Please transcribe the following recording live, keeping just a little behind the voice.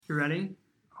You ready?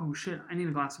 Oh shit, I need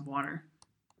a glass of water.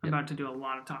 I'm about to do a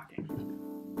lot of talking.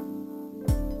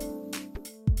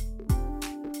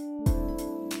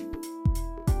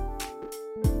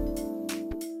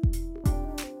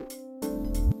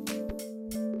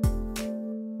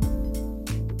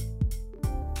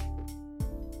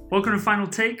 Welcome to Final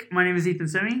Take. My name is Ethan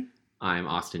Semi. I'm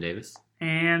Austin Davis.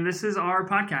 And this is our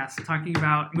podcast talking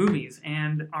about movies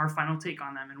and our final take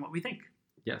on them and what we think.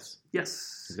 Yes.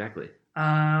 Yes. Exactly.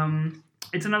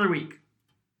 It's another week.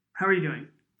 How are you doing?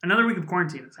 Another week of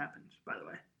quarantine has happened, by the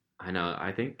way. I know.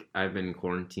 I think I've been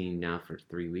quarantined now for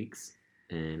 3 weeks,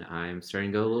 and I'm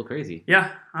starting to go a little crazy.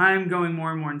 Yeah, I'm going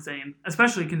more and more insane,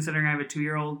 especially considering I have a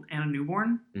 2-year-old and a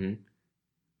newborn. Mm-hmm.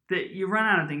 That you run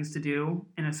out of things to do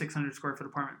in a 600 square foot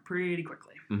apartment pretty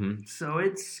quickly. Mm-hmm. So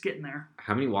it's getting there.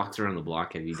 How many walks around the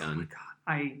block have you Oh my done?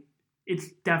 God.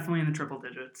 It's definitely in the triple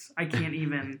digits. I can't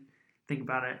even think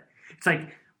about it. It's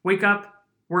like, wake up,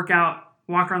 work out,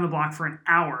 walk around the block for an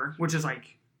hour, which is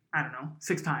like, I don't know,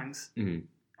 6 times. Mm-hmm.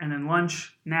 And then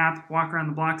lunch, nap, walk around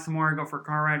the block some more, go for a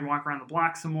car ride, walk around the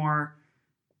block some more,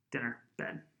 dinner,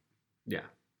 bed. Yeah.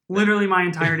 Literally my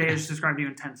entire day is described to you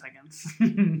in 10 seconds.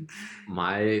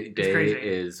 My day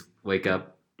is wake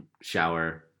up,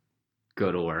 shower,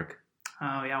 go to work.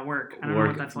 Oh, yeah, work. I don't know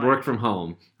what that's like. Work from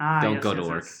home. Don't go to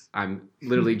work. Yes. I'm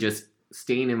literally just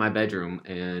staying in my bedroom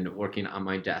and working on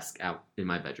my desk out in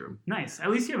my bedroom. Nice. At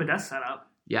least you have a desk set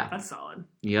up. Yeah. That's solid.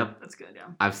 Yep. That's good, yeah.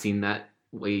 I've seen that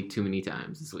way too many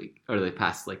times this week, or the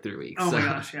past 3 weeks. Oh my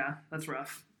gosh, yeah. That's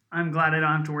rough. I'm glad I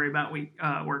don't have to worry about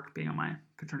work being on my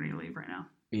paternity leave right now.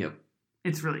 Yep.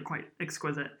 It's really quite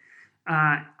exquisite.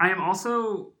 I am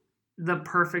also the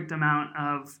perfect amount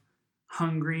of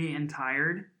hungry and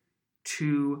tired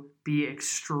to be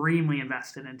extremely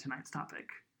invested in tonight's topic.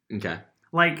 Okay.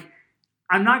 Like,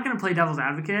 I'm not going to play devil's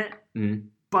advocate,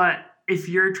 but if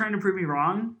you're trying to prove me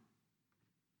wrong,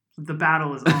 the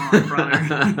battle is on, brother.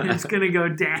 It's going to go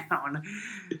down.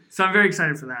 So I'm very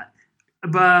excited for that.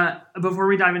 But before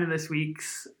we dive into this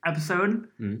week's episode,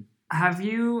 have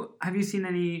you seen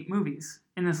any movies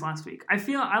in this last week?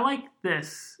 I like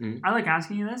this. I like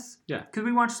asking you this. Yeah. Because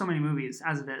we watch so many movies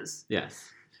as it is. Yes.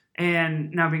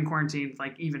 And now being quarantined,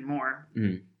 like, even more.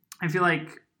 I feel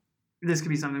like this could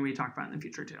be something we talk about in the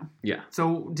future too. Yeah.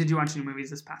 So did you watch any movies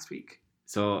this past week?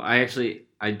 So I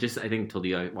think told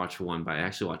you I watched one, but I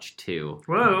actually watched 2.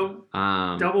 Whoa.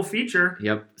 Double feature.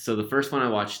 Yep. So the first one I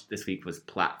watched this week was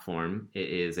Platform. It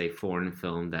is a foreign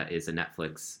film that is a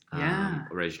Netflix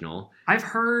original. I've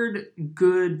heard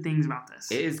good things about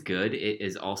this. It is good. It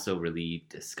is also really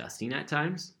disgusting at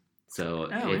times. So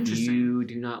if interesting. you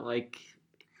do not like...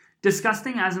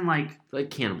 Disgusting as in like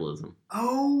cannibalism.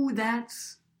 Oh,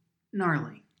 that's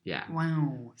gnarly. Yeah.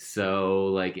 Wow. So,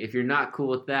 like, if you're not cool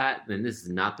with that, then this is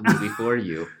not the movie for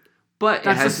you. But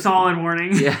that's a solid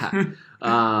warning. Yeah.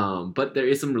 But there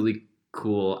is some really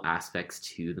cool aspects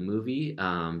to the movie.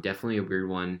 Definitely a weird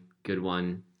one, good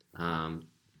one,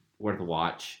 worth a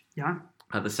watch. Yeah.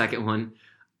 The second one,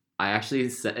 I actually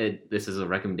said this is a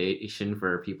recommendation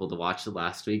for people to watch the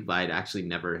last week, but I'd actually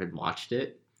never had watched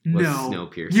it. Was no.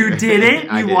 Snowpiercer. You did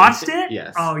it? You watched it?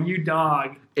 Yes. Oh, you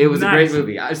dog. It was a great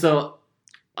movie. So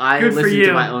I good listened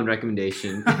to my own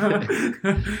recommendation,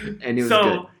 and it was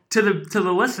good. To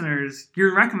the listeners,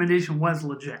 your recommendation was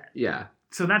legit. Yeah.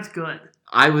 So that's good.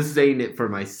 I was saying it for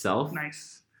myself.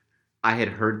 Nice. I had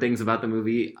heard things about the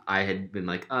movie. I had been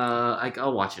like,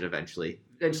 I'll watch it eventually.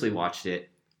 Eventually watched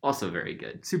it. Also very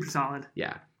good. Super solid.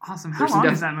 Yeah. Awesome. How long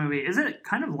is that movie? Is it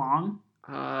kind of long?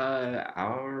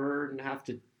 Hour and a half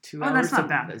to 2 hours. Oh, that's not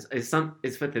bad.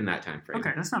 It's within that time frame.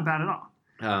 Okay, that's not bad at all.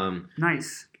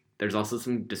 Nice. There's also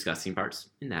some disgusting parts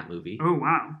in that movie. Oh,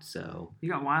 wow. So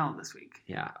you got wild this week.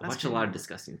 Yeah, I watched a lot of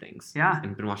disgusting things. Yeah.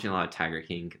 I've been watching a lot of Tiger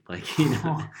King.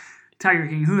 Tiger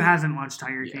King. Who hasn't watched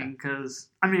Tiger King? Because,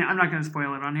 I mean, I'm not going to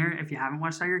spoil it on here if you haven't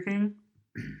watched Tiger King.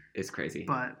 It's crazy.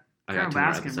 But I got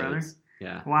Carole Baskin, brother.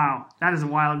 Yeah. Wow. That is a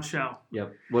wild show.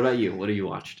 Yep. What about you? What have you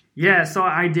watched? Yeah, so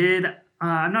I did.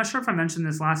 I'm not sure if I mentioned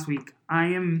this last week.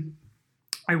 I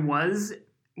was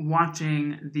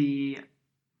watching the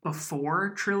Before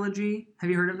trilogy. Have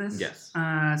you heard of this? Yes.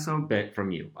 From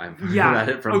you. I've heard about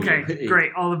it from you. Okay,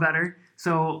 great. All the better.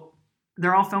 So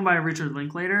they're all filmed by Richard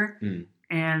Linklater,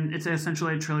 and it's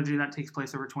essentially a trilogy that takes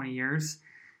place over 20 years.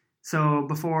 So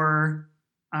before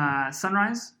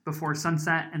sunrise, before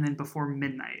sunset, and then before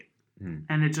midnight.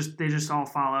 And they just all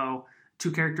follow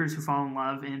 2 characters who fall in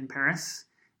love in Paris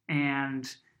and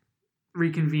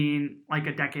reconvene like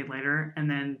a decade later, and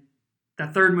then the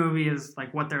third movie is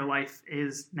like what their life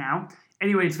is now.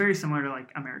 Anyway, it's very similar to like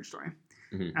A Marriage Story.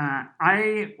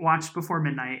 I watched Before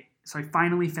Midnight So I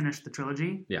finally finished the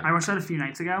trilogy. Yeah. I watched that a few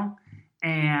nights ago,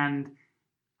 and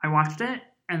I watched it,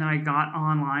 and then I got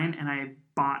online and I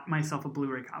bought myself a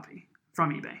Blu-ray copy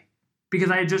from eBay because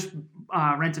I had just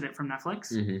rented it from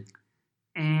Netflix,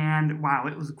 and wow,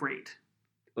 it was great.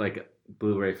 Like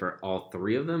Blu-ray for all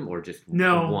three of them, or just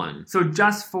one? So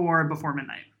just for Before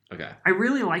Midnight. Okay. I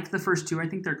really liked the first two. I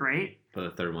think they're great. But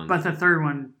the third one. But the third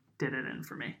one did it in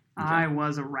for me. Okay. I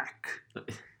was a wreck.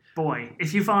 Boy,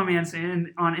 if you follow me on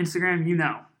Instagram, you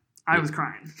know I was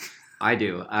crying. I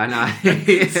do, and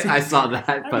I saw that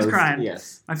post. I was crying.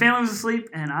 Yes. My family was asleep,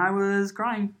 and I was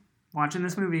crying watching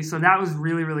this movie. So that was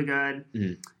really, really good.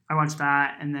 Mm-hmm. I watched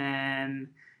that, and then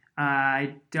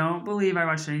I don't believe I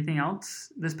watched anything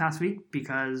else this past week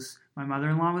because my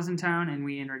mother-in-law was in town, and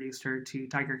we introduced her to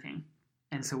Tiger King.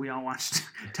 And so we all watched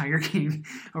Tiger King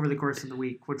over the course of the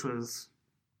week, which was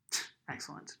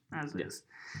excellent, as it is.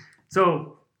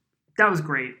 So that was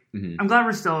great. Mm-hmm. I'm glad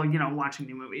we're still, watching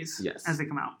new movies as they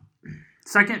come out.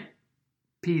 Second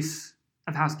piece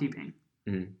of housekeeping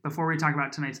before we talk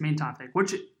about tonight's main topic,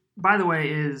 which, by the way,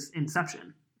 is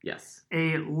Inception. Yes.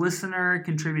 A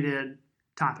listener-contributed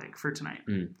topic for tonight.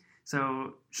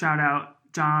 So shout out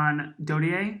John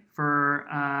Dodier for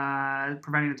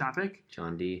providing the topic.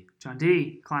 John D.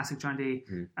 Classic John D.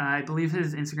 I believe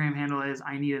his Instagram handle is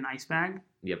I Need an Ice Bag.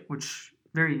 Yep. Which,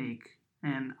 very unique.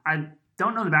 And I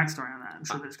don't know the backstory on that. I'm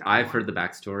sure there's got I've heard the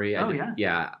backstory. Yeah?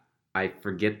 Yeah. I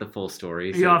forget the full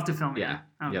story. You'll have to film it. Yeah.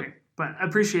 Okay. Yep. But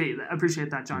appreciate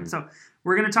that, John. So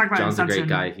we're going to talk about John's Inception.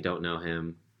 John's a great guy. If you don't know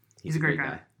him, he's a great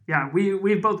guy. Yeah,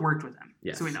 we've both worked with him.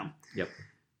 Yes. So we know. Yep.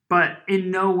 But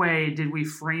in no way did we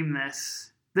frame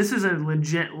this. This is a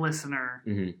legit listener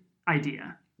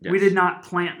idea. Yes. We did not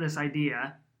plant this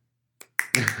idea.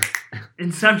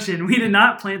 Inception. We did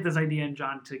not plant this idea in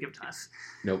John to give to us.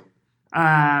 Nope.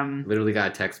 Literally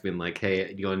got a text being like,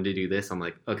 hey, you want to do this? I'm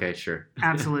like, okay, sure.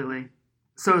 Absolutely.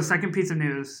 So second piece of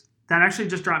news that actually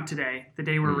just dropped today, the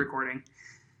day we're recording,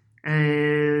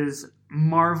 is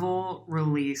Marvel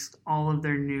released all of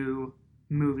their new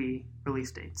movie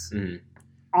release dates.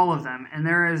 All of them. And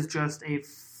there is just a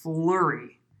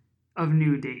flurry of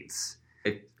new dates.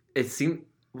 It seemed,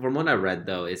 from what I read,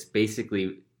 though, it's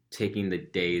basically taking the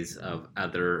days of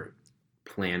other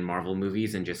planned Marvel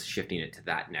movies and just shifting it to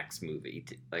that next movie,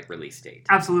 release date.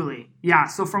 Absolutely. Yeah.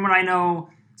 So from what I know,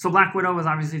 Black Widow was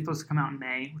obviously supposed to come out in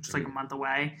May, which is like a month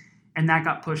away. And that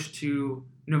got pushed to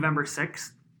November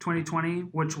 6th, 2020,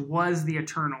 which was the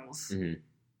Eternals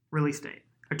release date.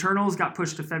 Eternals got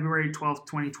pushed to February 12th,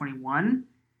 2021,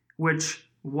 which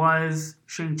was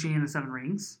Shang-Chi and the Seven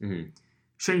Rings.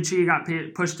 Shang-Chi got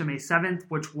pushed to May 7th,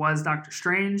 which was Doctor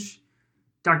Strange.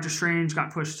 Doctor Strange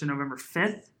got pushed to November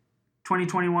 5th,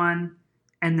 2021.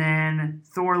 And then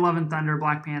Thor, Love and Thunder,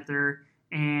 Black Panther,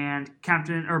 and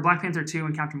Black Panther 2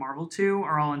 and Captain Marvel 2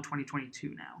 are all in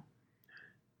 2022 now.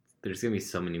 There's going to be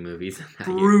so many movies in that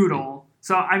Brutal. Year.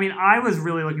 So, I mean, I was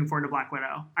really looking forward to Black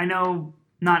Widow. I know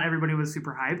not everybody was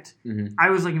super hyped.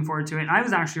 I was looking forward to it. And I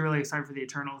was actually really excited for the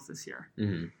Eternals this year.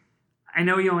 I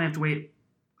know you only have to wait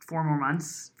 4 more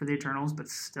months for the Eternals, but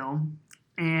still.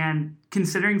 And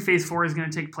considering Phase 4 is going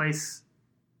to take place,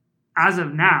 as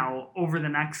of now, over the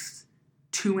next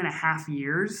 2.5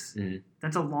 years,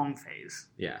 that's a long phase.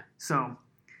 Yeah. So,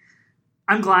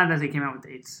 I'm glad that they came out with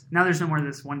dates. Now there's no more of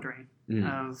this wondering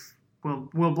of,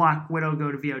 will Black Widow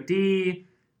go to VOD?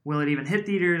 Will it even hit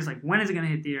theaters? Like, when is it going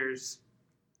to hit theaters?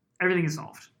 Everything is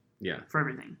solved. Yeah. For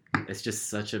everything. It's just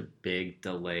such a big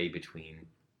delay between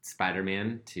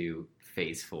Spider-Man to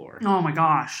Phase 4. Oh my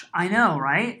gosh. I know,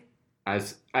 right?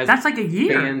 As that's like a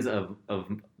year. Fans of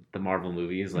the Marvel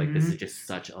movies, like, this is just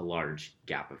such a large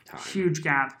gap of time. Huge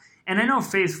gap. And I know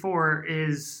Phase 4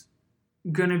 is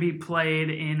going to be played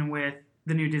in with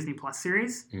the new Disney Plus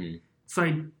series.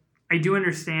 So I do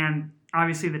understand,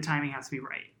 obviously, the timing has to be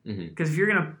right. Because if you're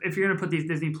gonna put these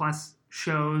Disney Plus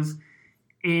shows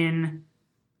in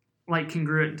like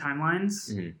congruent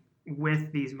timelines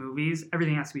with these movies,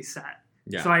 everything has to be set.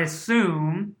 Yeah. So I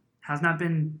assume, has not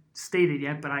been stated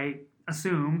yet, but I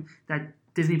assume that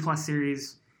Disney Plus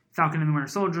series Falcon and the Winter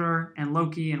Soldier and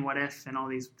Loki and What If and all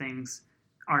these things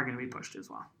are going to be pushed as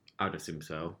well. I would assume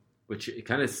so. Which it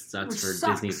kind of sucks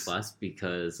for Disney Plus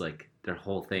because like their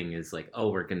whole thing is like, oh,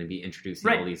 we're going to be introducing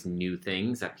all these new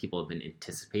things that people have been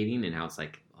anticipating, and now it's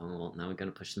like, oh, well, now we're going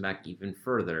to push them back even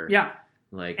further. Yeah.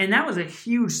 Like, and that was a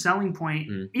huge selling point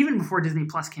even before Disney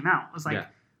Plus came out. It was like,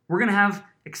 we're going to have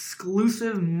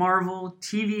exclusive Marvel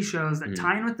TV shows that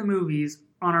tie in with the movies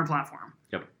on our platform.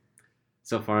 Yep.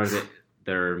 So far,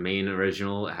 their main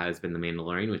original has been The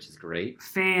Mandalorian, which is great.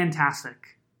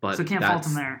 Fantastic. But so can't fault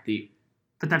them there.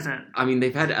 But that's it. I mean,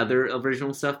 they've had other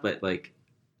original stuff, but like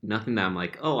nothing that I'm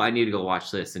like, oh, I need to go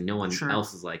watch this, and no one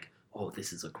else is like, oh,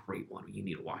 this is a great one. You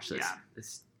need to watch this. Yeah.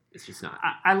 It's just not.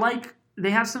 I like.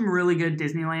 They have some really good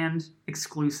Disneyland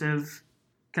exclusive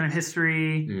kind of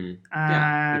history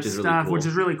stuff, which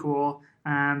is really cool.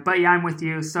 But yeah, I'm with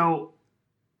you. So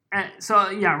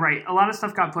yeah, right. A lot of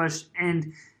stuff got pushed,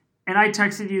 and I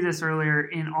texted you this earlier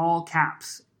in all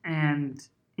caps, and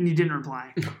you didn't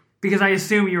reply because I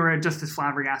assume you were just as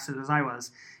flabbergasted as I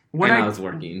was. I was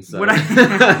working, so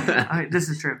this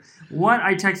is true. What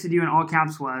I texted you in all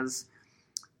caps was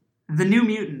the New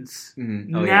Mutants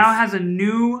has a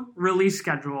new release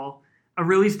schedule, a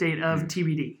release date of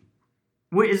TBD.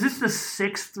 Wait, is this the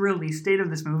 6th release date of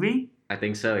this movie? I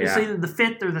think so, yeah. It's either the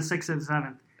 5th or the 6th or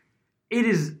the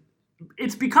 7th.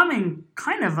 It's becoming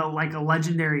kind of a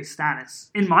legendary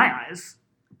status, in my eyes.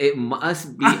 It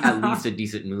must be at least a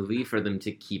decent movie for them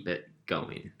to keep it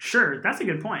going. Sure, that's a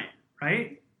good point,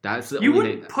 right? That's you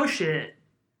wouldn't push it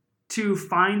to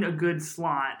find a good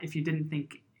slot if you didn't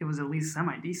think it was at least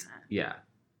semi-decent. Yeah.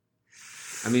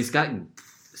 I mean, it's got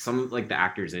some, like, the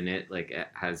actors in it, like, it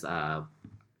has, I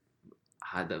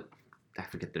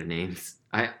forget their names.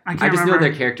 I just know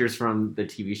their characters from the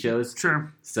TV shows.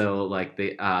 Sure. So, like,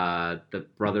 the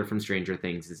brother from Stranger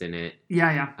Things is in it.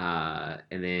 Yeah.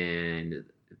 And then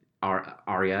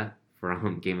Arya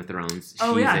from Game of Thrones.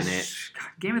 She's in it. God,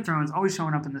 Game of Thrones always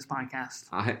showing up in this podcast.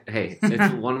 Hey,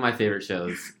 it's one of my favorite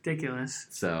shows. Ridiculous.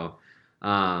 So,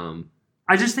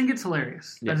 I just think it's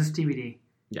hilarious. Yeah. That is TBD.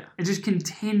 Yeah. It just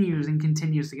continues and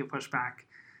continues to get pushed back.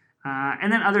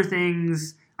 And then other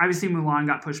things, obviously Mulan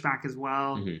got pushed back as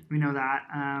well. Mm-hmm. We know that.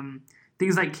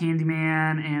 Things like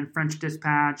Candyman and French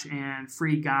Dispatch and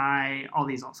Free Guy, all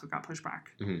these also got pushed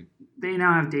back. Mm-hmm. They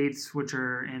now have dates which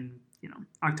are in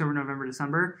October, November,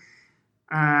 December,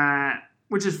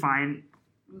 which is fine.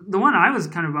 The one I was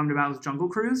kind of bummed about was Jungle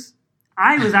Cruise.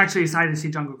 I was actually excited to see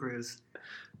Jungle Cruise.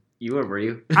 Were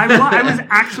you? I was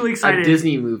actually excited. A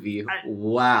Disney movie.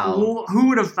 Wow. Who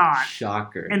would have thought?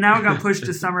 Shocker. And now it got pushed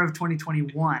to summer of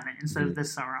 2021 instead of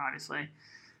this summer, obviously.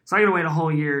 So I got to wait a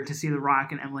whole year to see The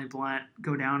Rock and Emily Blunt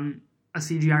go down a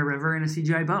CGI river in a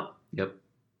CGI boat. Yep.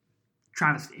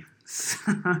 Travesty.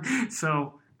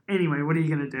 So anyway, what are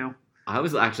you going to do? I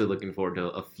was actually looking forward to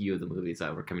a few of the movies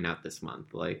that were coming out this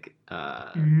month, like,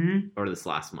 or this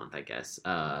last month, I guess.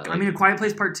 A Quiet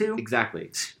Place Part 2?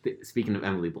 Exactly. Speaking of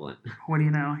Emily Blunt. What do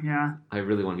you know? Yeah. I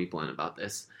really want to be blunt about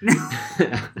this.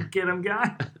 Get him,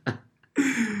 guy.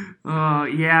 Oh,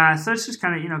 yeah. So it's just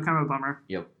kind of a bummer.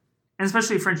 Yep. And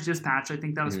especially French Dispatch. I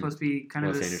think that was supposed to be kind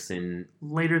of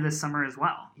later this summer as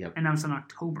well. Yep. And now it's in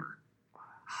October.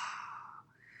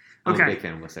 I'm a big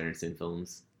fan of Wes Anderson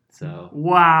films. So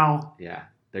wow, yeah,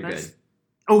 they're good.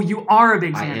 Oh, you are a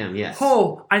big fan. I am, yes.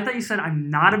 Oh, I thought you said I'm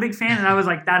not a big fan, and I was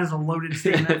like, that is a loaded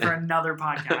statement for another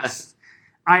podcast.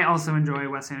 I also enjoy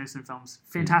Wes Anderson films.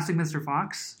 Fantastic Mr.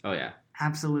 Fox. Oh yeah,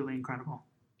 absolutely incredible.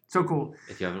 So cool.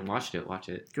 If you haven't watched it, watch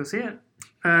it. Go see it.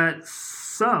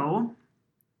 So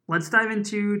let's dive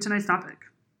into tonight's topic,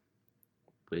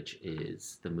 which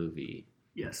is the movie.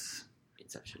 Yes.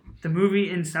 Inception. The movie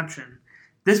Inception.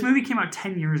 This movie came out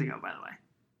 10 years ago, by the way.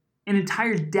 An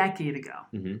entire decade ago.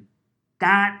 Mm-hmm.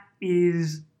 That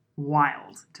is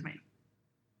wild to me.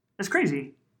 That's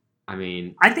crazy. I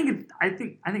mean, I think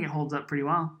it holds up pretty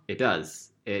well. It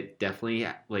does. It definitely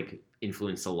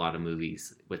influenced a lot of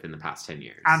movies within the past 10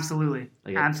 years. Absolutely.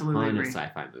 Absolutely. A ton of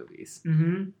sci-fi movies.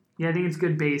 Mm-hmm. Yeah, I think it's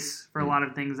good base for a lot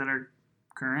of things that are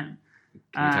current.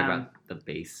 Can we talk about the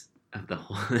base of the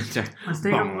whole? Let's talk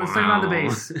about the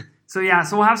base. So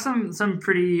we'll have some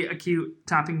pretty acute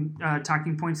talking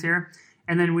points here,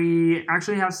 and then we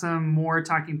actually have some more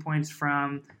talking points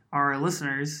from our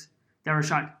listeners that were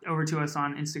shot over to us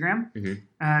on Instagram.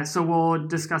 Mm-hmm. So we'll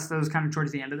discuss those kind of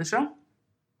towards the end of the show.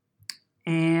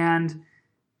 And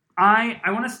I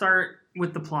want to start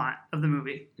with the plot of the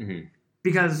movie, mm-hmm.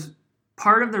 because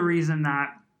part of the reason that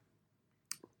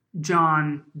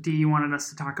John D wanted us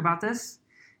to talk about this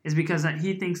is because that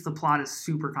he thinks the plot is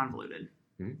super convoluted.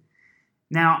 Mm-hmm.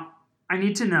 Now, I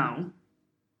need to know,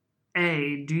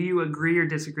 A, do you agree or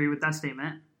disagree with that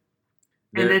statement?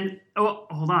 And then,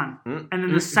 hold on. Mm-hmm. And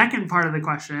then the second part of the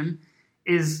question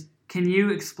is, can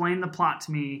you explain the plot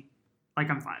to me like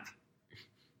I'm 5?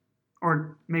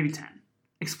 Or maybe 10.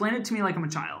 Explain it to me like I'm a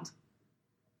child.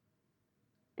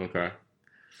 Okay.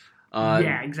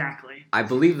 Yeah, exactly. I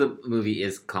believe the movie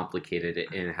is complicated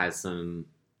and it has some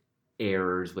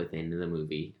errors within the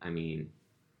movie. I mean,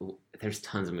 there's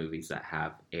tons of movies that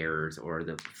have errors or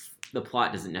the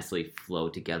plot doesn't necessarily flow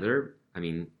together. I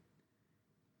mean,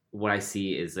 what I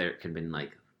see is there could have been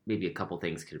maybe a couple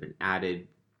things could have been added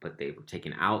but they were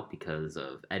taken out because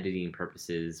of editing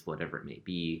purposes, whatever it may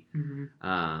be. Mm-hmm.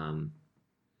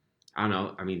 I don't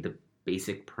know. I mean, the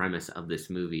basic premise of this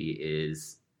movie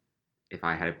is, if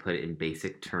I had to put it in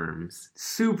basic terms,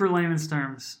 super layman's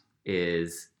terms,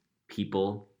 is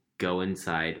people go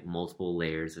inside multiple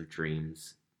layers of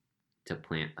dreams to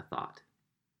plant a thought.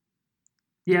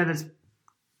 Yeah,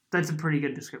 that's a pretty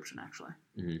good description, actually.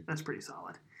 Mm-hmm. That's pretty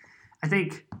solid. I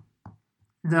think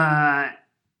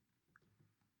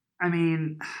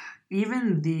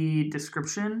even the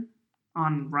description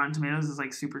on Rotten Tomatoes is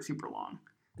like super, super long.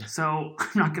 So I'm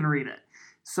not going to read it.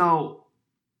 So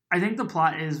I think the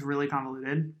plot is really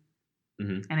convoluted.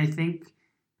 Mm-hmm. And I think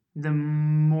the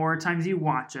more times you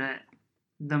watch it,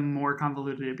 the more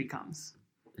convoluted it becomes.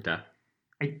 Okay.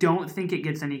 I don't think it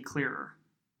gets any clearer,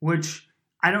 which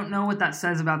I don't know what that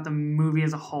says about the movie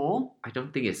as a whole. I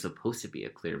don't think it's supposed to be a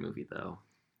clear movie, though.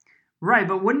 Right,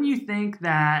 but wouldn't you think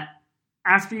that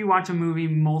after you watch a movie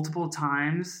multiple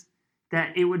times,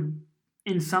 that it would,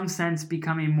 in some sense,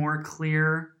 become a more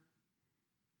clear,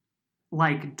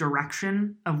 like,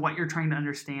 direction of what you're trying to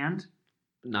understand?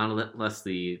 Not unless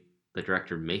the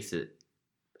director makes it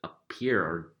appear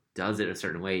or does it a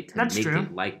certain way to make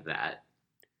it like that.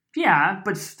 Yeah,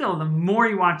 but still, the more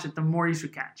you watch it, the more you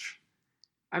should catch.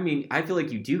 I mean, I feel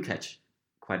like you do catch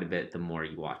quite a bit the more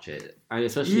you watch it.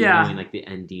 Especially knowing like the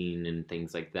ending and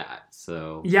things like that.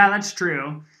 So yeah, that's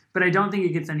true. But I don't think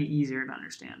it gets any easier to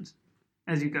understand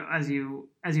as you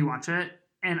watch it.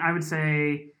 And I would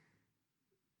say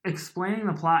explaining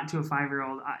the plot to a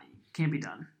 5-year-old can't be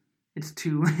done. It's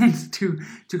too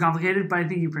complicated. But I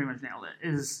think you pretty much nailed it.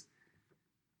 Is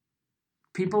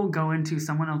people go into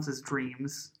someone else's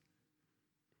dreams,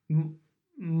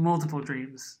 multiple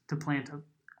dreams, to plant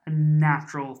a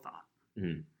natural thought,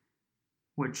 mm-hmm.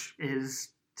 which is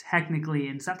technically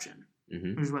Inception,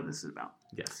 mm-hmm. which is what this is about.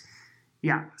 Yes.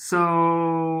 Yeah.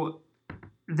 So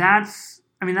that's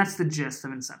the gist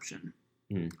of Inception.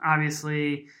 Mm-hmm.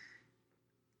 Obviously,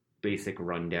 basic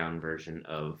rundown version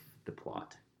of the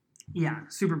plot. Yeah,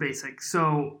 super basic.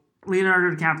 So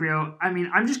Leonardo DiCaprio. I mean,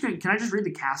 can I just read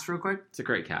the cast real quick? It's a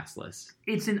great cast list.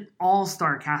 It's an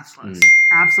all-star cast list.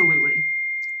 Absolutely.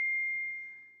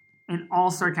 An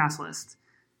all-star cast list.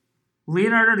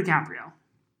 Leonardo DiCaprio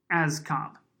as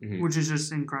Cobb, mm-hmm. which is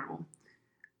just incredible.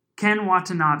 Ken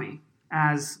Watanabe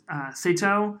as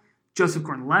Saito. Joseph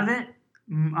Gordon-Levitt.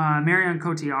 Marion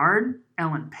Cotillard.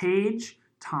 Ellen Page.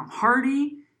 Tom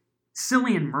Hardy.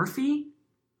 Cillian Murphy.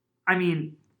 I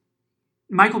mean,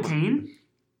 Michael Caine.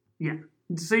 Yeah.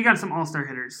 So you got some all-star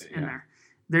hitters in there.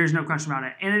 There's no question about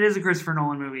it. And it is a Christopher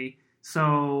Nolan movie.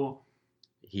 So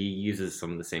he uses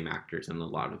some of the same actors in a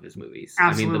lot of his movies.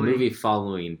 Absolutely. I mean, the movie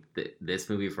following this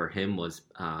movie for him was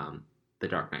The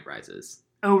Dark Knight Rises.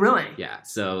 Oh, really? Yeah.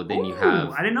 So then you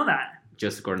have... I didn't know that.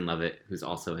 Joseph Gordon-Levitt, who's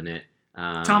also in it.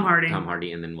 Tom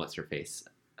Hardy. And then what's her face?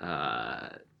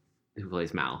 Who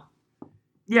plays Mal.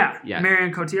 Yeah.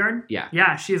 Marion Cotillard. Yeah.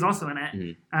 Yeah, she is also in it.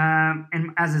 Mm-hmm.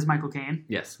 And as is Michael Caine.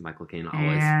 Yes, Michael Caine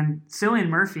always. And Cillian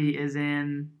Murphy is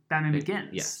in Batman Begins.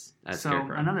 Yes. So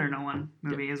another Nolan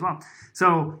movie as well.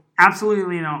 So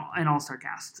absolutely an all-star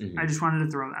cast. Mm-hmm. I just wanted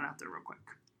to throw that out there real quick.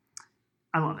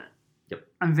 I love it. Yep.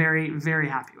 I'm very, very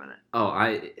happy with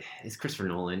it. It's Christopher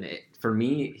Nolan. For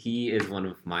me, he is one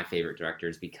of my favorite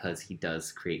directors because he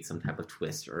does create some type of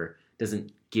twist or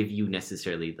doesn't give you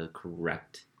necessarily the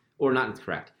correct, or not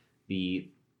correct,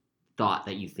 the thought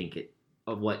that you think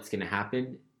of what's going to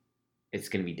happen. It's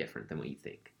going to be different than what you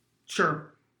think.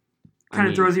 Sure. Kind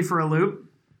of throws you for a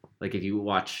loop. Like if you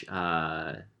watch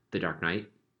The Dark Knight,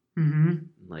 mm-hmm.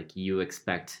 like you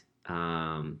expect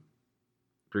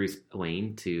Bruce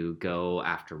Wayne to go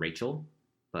after Rachel,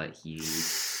 but he...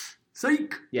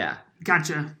 Psych! Yeah.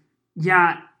 Gotcha.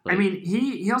 Yeah, like, I mean,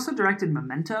 he also directed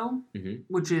Memento, mm-hmm.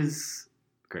 which is...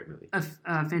 Great movie. A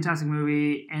fantastic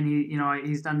movie, and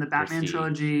he's done the Batman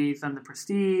trilogy, he's done The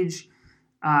Prestige,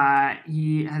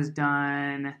 he has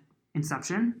done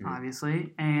Inception, mm-hmm.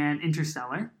 obviously, and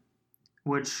Interstellar,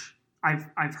 which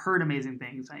I've heard amazing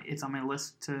things. It's on my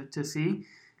list to see,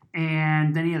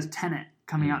 and then he has Tenet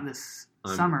coming out this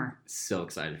summer. So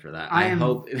excited for that. I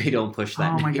hope they don't push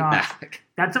that back.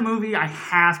 That's a movie I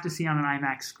have to see on an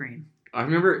IMAX screen. I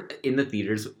remember in the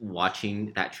theaters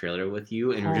watching that trailer with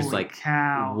you, and we're just like,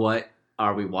 cow. What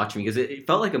are we watching? Because it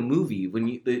felt like a movie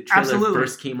when the trailer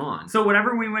first came on. So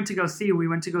whatever we went to go see in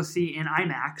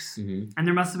IMAX, mm-hmm. and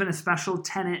there must have been a special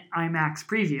Tenet IMAX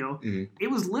preview. Mm-hmm. It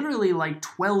was literally like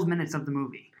 12 minutes of the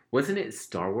movie. Wasn't it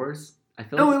Star Wars? I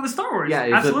feel it was Star Wars. Yeah,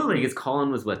 absolutely. Because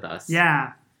Colin was with us.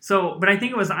 Yeah. So, but I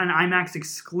think it was an IMAX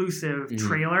exclusive mm-hmm.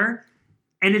 trailer,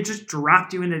 and it just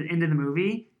dropped you into the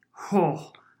movie.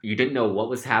 Oh, You didn't know what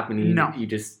was happening. No. You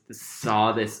just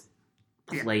saw this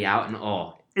play out, and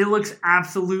it looks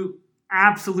absolute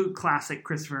classic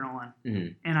Christopher Nolan.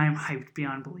 Mm-hmm. And I'm hyped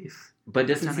beyond belief. But it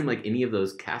doesn't seem like any of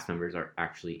those cast members are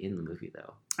actually in the movie,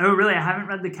 though. Oh, really? I haven't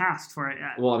read the cast for it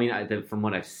yet. Well, I mean, from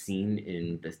what I've seen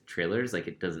in the trailers, like,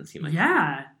 it doesn't seem like...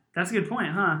 Yeah, that's a good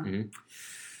point, huh? Mm-hmm.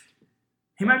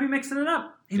 He might be mixing it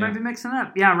up.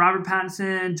 Yeah, Robert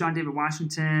Pattinson, John David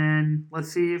Washington.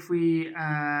 Let's see if we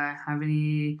have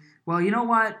any... Well, you know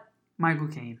what? Michael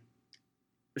Caine.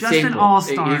 Just an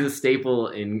all-star. He's a staple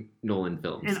in Nolan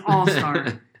films. An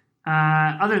all-star.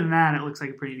 Other than that, it looks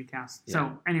like a pretty new cast. Yeah.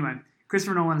 So, anyway,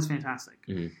 Christopher Nolan is fantastic.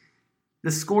 Mm-hmm.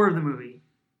 The score of the movie,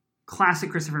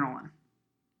 classic Christopher Nolan.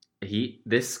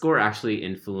 This score actually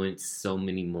influenced so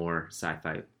many more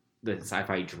the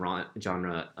sci-fi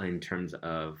genre in terms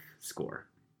of score.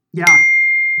 Yeah.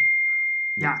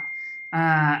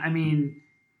 I mean,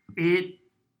 it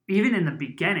even in the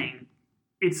beginning,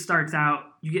 it starts out.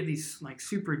 You get these like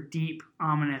super deep,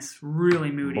 ominous, really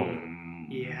moody. Boom.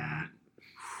 Yeah,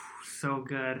 so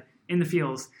good in the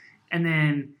feels, and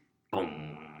then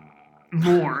boom.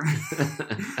 More,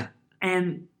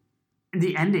 and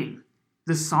the ending,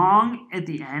 the song at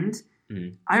the end.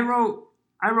 Mm-hmm. I wrote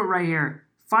right here.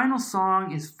 Final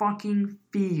song is fucking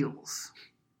feels.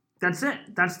 That's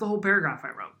it. That's the whole paragraph I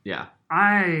wrote. Yeah.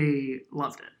 I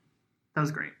loved it. That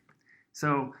was great.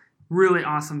 So, really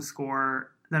awesome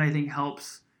score that I think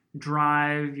helps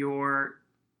drive your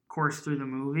course through the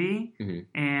movie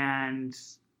and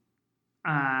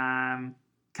kind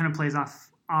of plays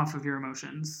off of your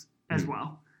emotions as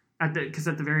well. Because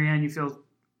at the very end, you feel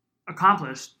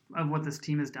accomplished of what this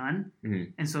team has done.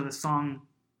 Mm-hmm. And so the song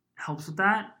helps with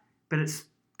that. But it's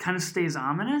kind of stays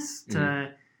ominous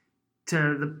to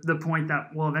the point that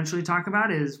we'll eventually talk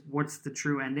about is what's the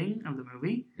true ending of the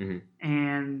movie,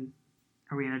 and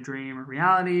are we in a dream or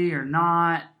reality or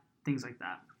not, things like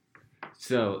that.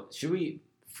 So should we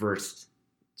first,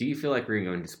 do you feel like we're going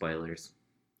to go into spoilers?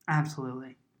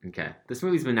 Absolutely. Okay. This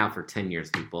movie's been out for 10 years,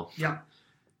 people. Yep.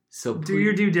 So do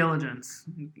your due diligence.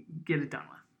 Get it done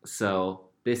with. So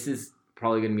this is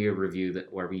probably going to be a review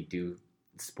where we do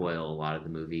spoil a lot of the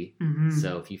movie.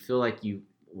 So if you feel like you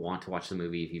want to watch the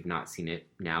movie, if you've not seen it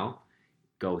now,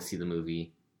 go see the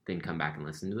movie, then come back and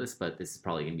listen to this. But this is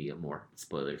probably going to be a more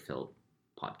spoiler-filled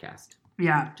podcast.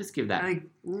 Yeah. Just give that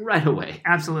right away.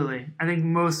 Absolutely. I think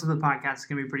most of the podcast is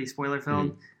going to be pretty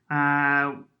spoiler-filled.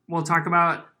 We'll talk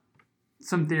about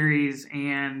some theories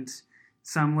and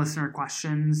some listener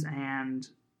questions and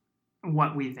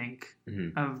what we think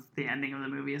of the ending of the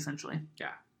movie, essentially.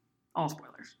 Yeah. All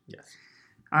spoilers. Yes.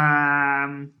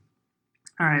 All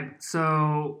right.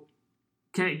 So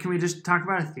can we just talk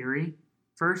about a theory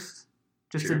first?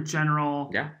 Just sure. a general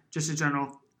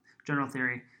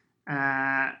theory.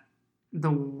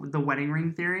 The wedding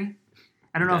ring theory.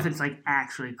 I don't know if it's like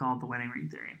actually called the wedding ring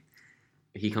theory.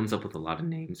 He comes up with a lot of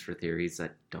names for theories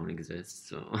that don't exist.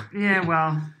 So yeah,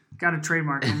 well, got to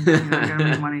trademark them. Got to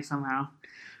make money somehow.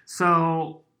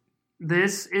 So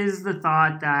this is the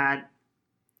thought that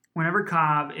whenever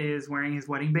Cobb is wearing his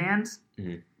wedding band,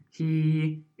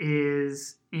 he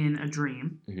is in a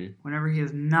dream. Whenever he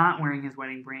is not wearing his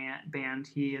wedding band,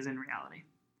 he is in reality.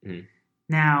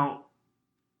 Now,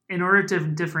 in order to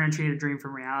differentiate a dream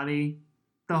from reality,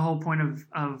 the whole point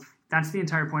of that's the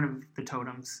entire point of the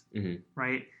totems,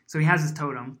 right? So he has his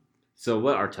totem. So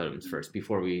what are totems first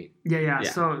before we? Yeah.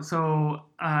 So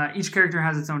each character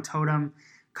has its own totem.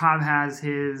 Cobb has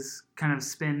his kind of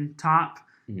spin top,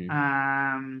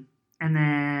 and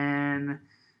then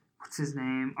what's his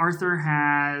name? Arthur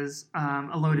has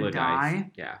a loaded die.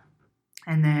 Yeah.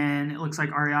 And then it looks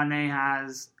like Ariadne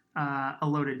has a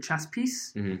loaded chess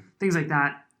piece. Things like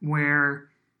that, where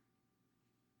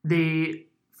they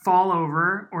fall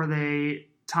over or they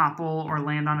topple or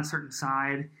land on a certain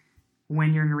side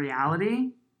when you're in reality,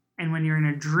 and when you're in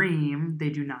a dream, they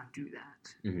do not do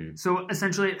that. So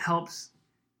essentially it helps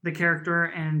the character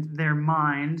and their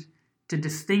mind to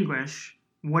distinguish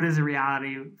what is a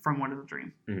reality from what is a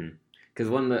dream. Because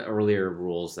one of the earlier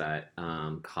rules that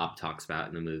Cobb talks about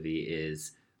in the movie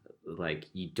is like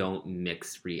you don't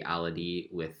mix reality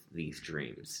with these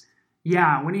dreams.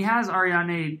 Yeah, when he has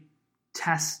Ariadne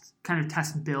test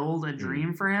build a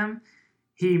dream for him,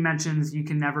 he mentions you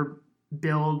can never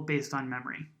build based on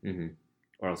memory.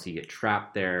 Or else you get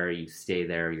trapped there, you stay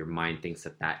there, your mind thinks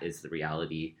that is the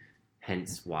reality,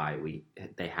 hence why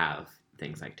they have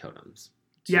things like totems.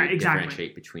 To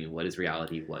differentiate between what is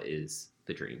reality, what is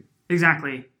the dream.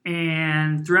 Exactly.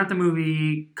 And throughout the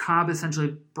movie, Cobb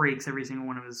essentially breaks every single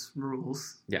one of his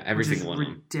rules. Yeah, every single one of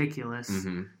them. Ridiculous.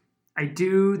 I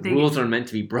do think rules are meant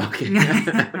to be broken.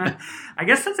 I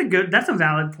guess that's a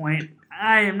valid point.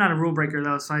 I am not a rule breaker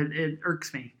though, so it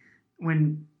irks me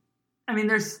when, I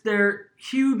mean, they're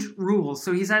huge rules.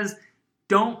 So he says,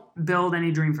 don't build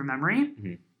any dream from memory.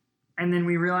 Mm-hmm. And then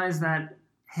we realize that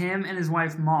him and his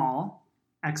wife Mal,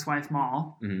 ex-wife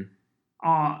Mal,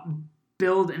 mm-hmm.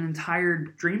 Build an entire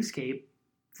dreamscape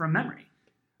from memory.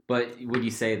 But would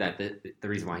you say that the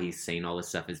reason why he's saying all this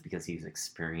stuff is because he's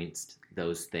experienced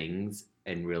those things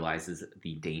and realizes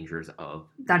the dangers of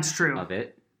that's true of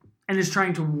it, and is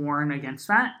trying to warn against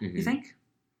that? Mm-hmm. You think?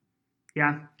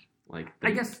 Yeah. Like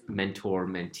I guess mentor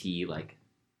mentee. Like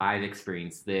I've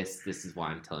experienced this. This is why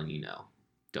I'm telling you no.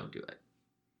 Don't do it.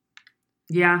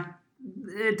 Yeah,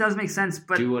 it does make sense.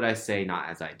 But do what I say, not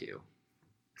as I do.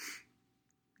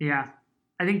 Yeah,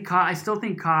 I still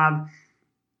think Cobb.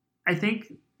 I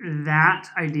think that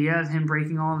idea of him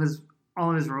breaking all of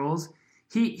his rules,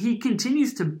 he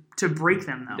continues to break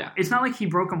them though. Yeah. It's not like he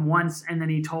broke them once and then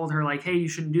he told her like, hey, you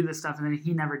shouldn't do this stuff, and then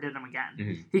he never did them again.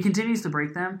 Mm-hmm. He continues to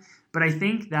break them, but I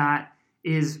think that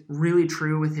is really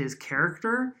true with his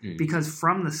character because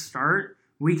from the start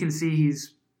we can see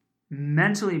he's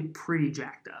mentally pretty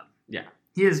jacked up. Yeah,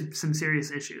 he has some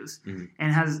serious issues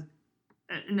and has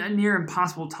a near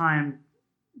impossible time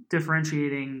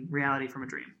differentiating reality from a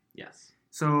dream. Yes.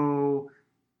 So,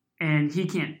 and he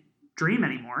can't dream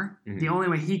anymore. Mm-hmm. The only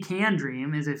way he can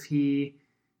dream is if he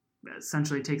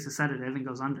essentially takes a sedative and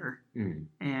goes under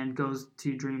and goes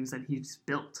to dreams that he's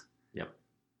built. Yep.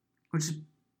 Which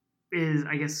is,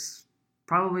 I guess,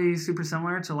 probably super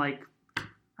similar to like,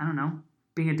 I don't know,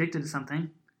 being addicted to something.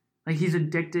 Like he's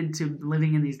addicted to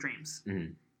living in these dreams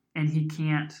and he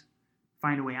can't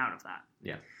find a way out of that.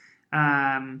 Yeah.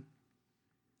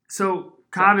 So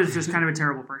Cobb is just kind of a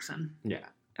terrible person. Yeah.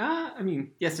 I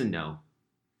mean, yes and no.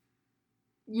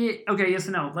 Yeah. Okay. Yes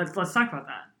and no. Let's talk about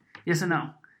that. Yes and no.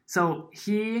 So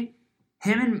him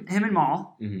and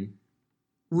Mal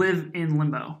live in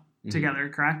limbo together,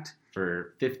 correct?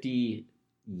 For 50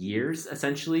 years,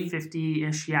 essentially.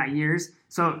 50-ish, yeah, years.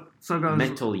 So it goes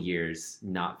mental years,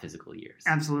 not physical years.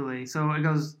 Absolutely. So it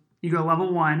goes. You go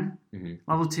level 1,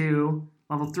 level 2,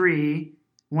 level 3.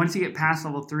 Once you get past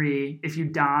level 3, if you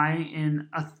die in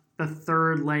the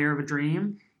third layer of a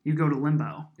dream, you go to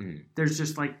limbo.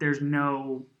 There's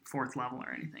no fourth level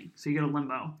or anything. So you go to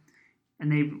limbo.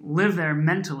 And they live there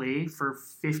mentally for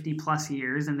 50 plus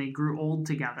years, and they grew old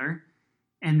together,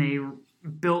 and they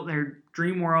built their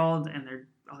dream world and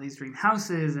all these dream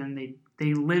houses, and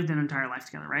they lived an entire life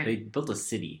together, right? They built a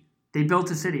city.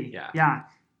 Yeah.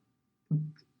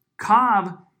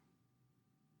 Cobb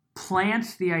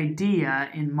plants the idea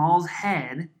in Mal's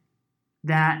head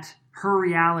that her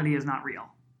reality is not real.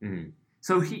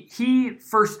 So he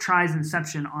first tries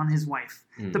Inception on his wife,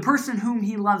 the person whom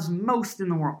he loves most in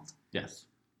the world. Yes.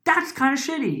 That's kind of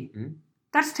shitty.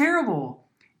 That's terrible.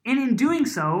 And in doing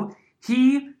so,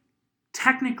 he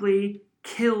technically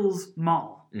kills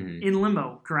Mal in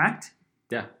limbo, correct?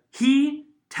 Yeah. He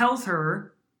tells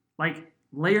her, like,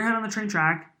 lay your head on the train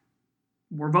track.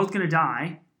 We're both going to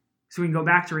die, so we can go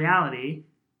back to reality.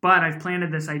 But I've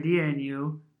planted this idea in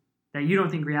you that you don't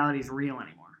think reality is real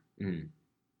anymore.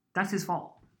 That's his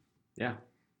fault. Yeah.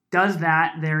 Does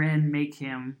that therein make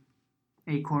him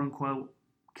a quote-unquote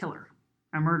killer,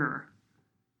 a murderer?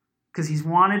 Because he's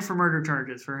wanted for murder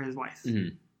charges for his wife.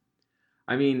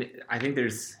 I mean, I think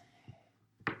there's...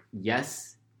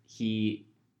 Yes,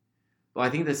 Well, I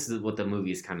think this is what the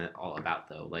movie is kind of all about,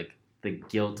 though. Like, the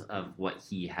guilt of what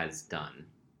he has done.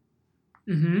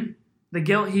 The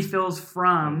guilt he feels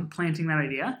from planting that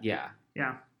idea? Yeah.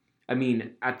 Yeah. I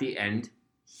mean, at the end,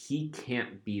 he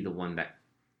can't be the one that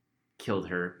killed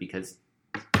her because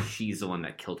she's the one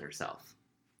that killed herself.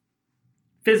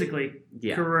 Physically.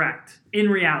 Yeah. Correct. In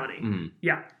reality.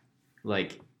 Yeah.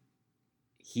 Like,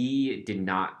 he did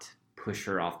not push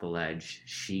her off the ledge.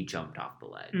 She jumped off the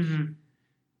ledge.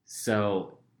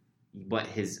 So what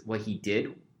he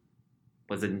did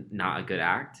was not a good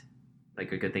act,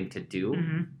 like a good thing to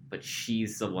do, but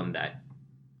she's the one that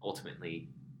ultimately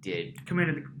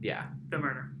committed the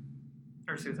murder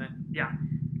or suicide. Yeah.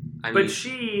 But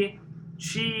she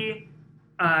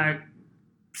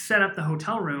set up the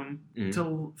hotel room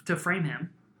to frame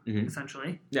him,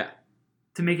 essentially. Yeah.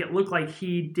 To make it look like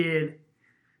he did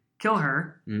kill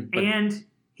her, and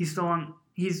he's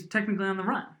technically on the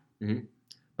run.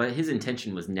 But his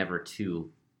intention was never to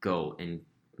go and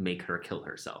make her kill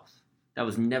herself. That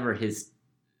was never his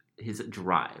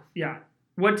drive. Yeah.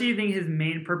 What do you think his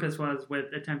main purpose was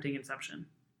with attempting Inception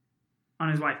on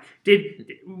his wife?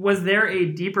 Was there a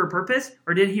deeper purpose,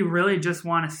 or did he really just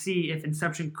want to see if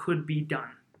Inception could be done?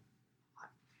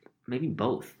 Maybe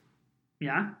both.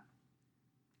 Yeah.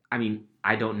 I mean,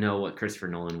 I don't know what Christopher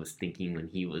Nolan was thinking when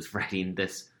he was writing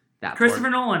that Christopher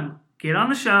Nolan, get on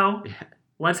the show. Yeah.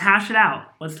 Let's hash it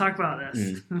out. Let's talk about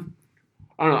this. I don't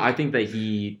know. I think that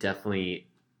he definitely...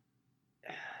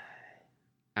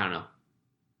 I don't know.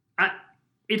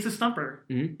 It's a stumper.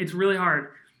 Mm-hmm. It's really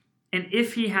hard. And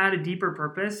if he had a deeper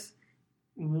purpose,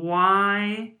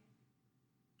 why...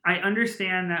 I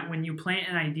understand that when you plant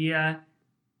an idea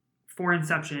for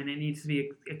Inception, it needs to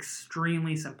be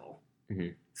extremely simple. Mm-hmm.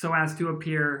 So as to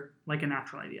appear like a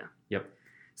natural idea. Yep.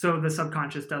 So the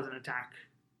subconscious doesn't attack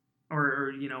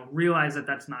or realize that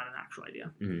that's not an actual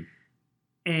idea.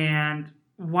 Mm-hmm. And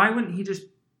why wouldn't he just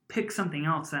pick something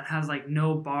else that has like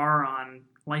no bar on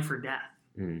life or death?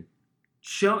 Mm-hmm.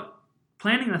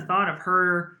 Planting the thought of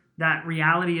her that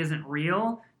reality isn't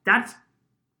real, that's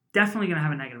definitely going to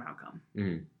have a negative outcome.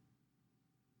 Mm-hmm.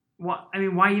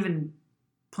 Why even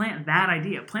plant that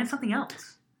idea? Plant something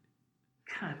else.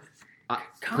 God.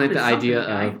 Plant the idea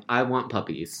of, I want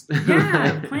puppies.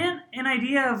 Yeah, plant an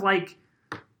idea of like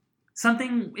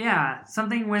something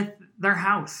with their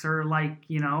house, or like,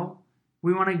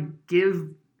 we want to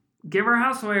give our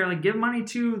house away, or like give money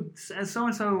to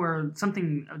so-and-so, or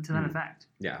something to that effect.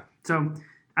 Yeah. So,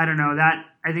 I don't know.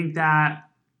 I think that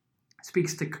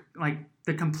speaks to like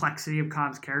the complexity of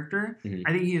Cobb's character. Mm-hmm.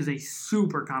 I think he is a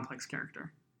super complex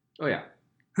character. Oh, yeah.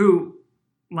 Who,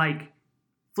 like,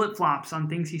 flip-flops on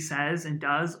things he says and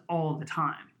does all the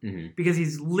time. Mm-hmm. Because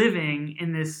he's living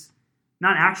in this,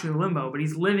 not actually limbo, but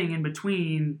he's living in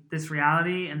between this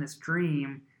reality and this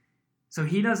dream. So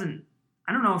he doesn't,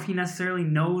 I don't know if he necessarily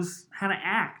knows how to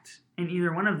act in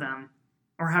either one of them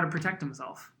or how to protect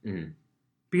himself. Mm-hmm.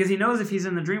 Because he knows if he's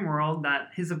in the dream world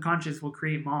that his subconscious will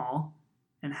create Maul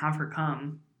and have her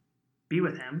come be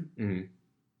with him. Mm-hmm.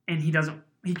 And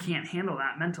he can't handle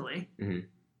that mentally. Mm-hmm.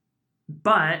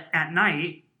 But at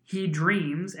night, he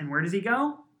dreams, and where does he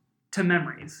go? To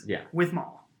memories. Yeah. With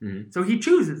Maul. Mm-hmm. So he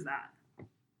chooses that.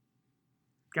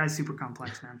 Guy's super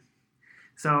complex, man.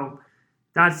 So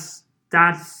that's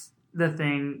the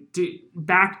thing.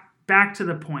 Back to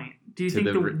the point. Do you think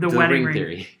the wedding ring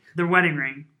theory. The wedding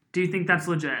ring? Do you think that's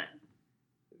legit?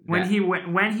 When he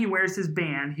wears his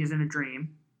band, he's in a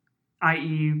dream,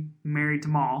 i.e., married to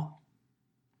Maul.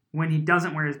 When he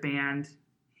doesn't wear his band,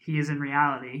 he is in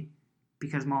reality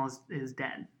because Maul is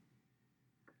dead.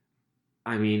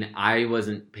 I mean, I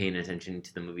wasn't paying attention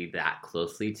to the movie that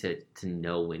closely to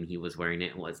know when he was wearing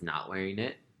it and was not wearing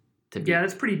it. Yeah,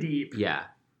 that's pretty deep. Yeah.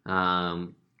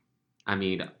 I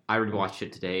mean, I rewatched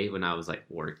it today when I was like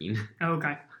working.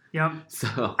 Okay. Yep.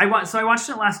 So I watched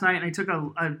it last night, and I took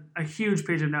a huge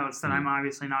page of notes that I'm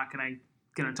obviously not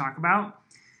gonna talk about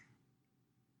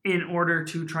in order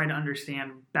to try to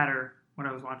understand better what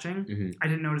I was watching. Mm-hmm. I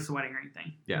didn't notice the wedding ring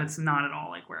thing. Yeah. That's not at all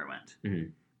like where it went. Mm-hmm.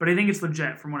 But I think it's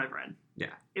legit from what I've read.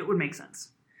 Yeah. It would make sense.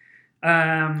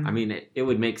 I mean, it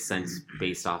would make sense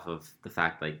based off of the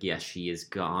fact, like, yes, she is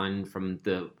gone from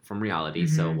reality,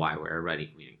 mm-hmm. so why wear a wedding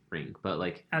ring? But,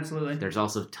 like, absolutely, there's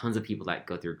also tons of people that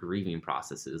go through grieving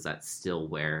processes that still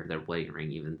wear their wedding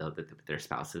ring even though their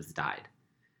spouse has died.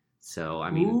 So,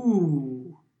 I mean...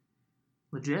 Ooh.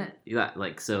 Legit. Yeah,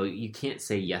 like, so you can't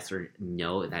say yes or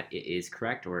no that it is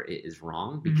correct or it is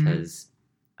wrong because,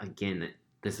 again,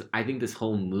 I think this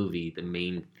whole movie, the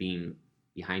main theme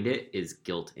behind it is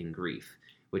guilt and grief,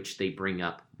 which they bring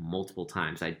up multiple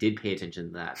times. I did pay attention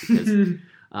to that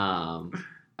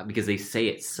because they say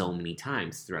it so many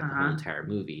times throughout the whole entire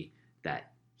movie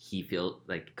that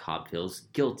Cobb feels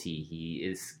guilty, he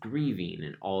is grieving,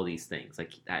 and all these things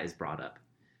like that is brought up.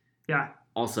 Yeah.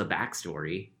 Also,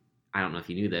 backstory. I don't know if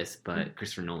you knew this, but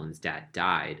Christopher Nolan's dad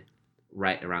died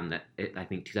right around I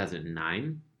think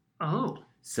 2009. Oh.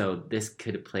 So this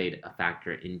could have played a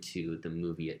factor into the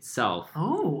movie itself.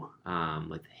 Oh.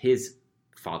 With his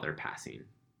father passing.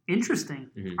 Interesting.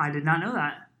 Mm-hmm. I did not know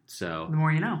that. So the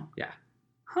more you know. Yeah.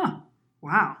 Huh.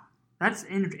 Wow. That's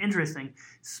interesting.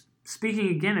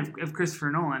 Speaking again of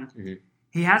Christopher Nolan,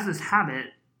 he has this habit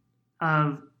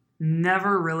of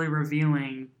never really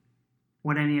revealing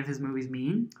what any of his movies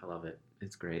mean. I love it.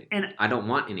 It's great. And I don't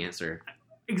want an answer.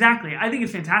 Exactly. I think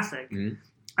it's fantastic. Mm-hmm.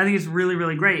 I think it's really,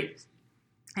 really great.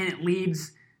 And it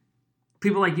leads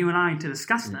people like you and I to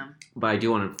discuss them. But I do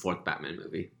want a fourth Batman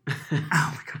movie. Oh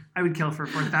my God. I would kill for a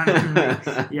fourth Batman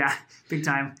movie. Yeah, big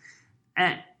time.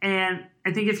 And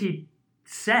I think if he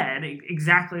said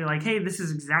exactly like, hey, this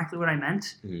is exactly what I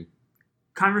meant,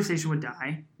 conversation would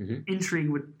die, intrigue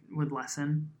would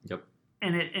lessen. Yep.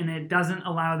 And it doesn't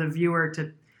allow the viewer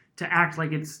to act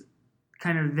like it's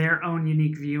kind of their own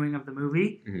unique viewing of the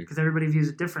movie because everybody views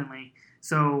it differently.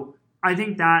 So I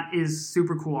think that is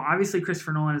super cool. Obviously,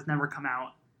 Christopher Nolan has never come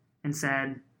out and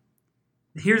said,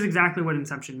 here's exactly what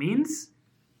Inception means.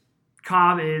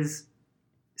 Cobb is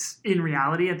in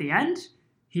reality at the end.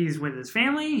 He's with his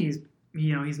family.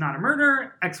 He's not a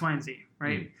murderer, X, Y, and Z,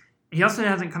 right? He also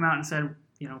hasn't come out and said,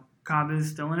 Cobb is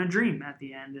still in a dream at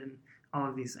the end and all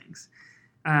of these things.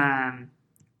 That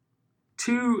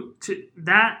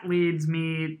leads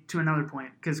me to another point,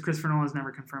 because Christopher Nolan has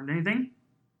never confirmed anything.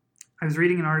 I was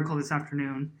reading an article this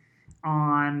afternoon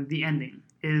on the ending.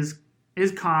 Is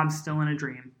Cobb still in a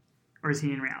dream, or is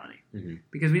he in reality? Mm-hmm.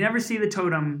 Because we never see the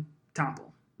totem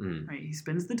topple. Mm-hmm. Right? He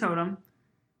spins the totem.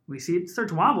 We see it start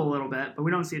to wobble a little bit, but we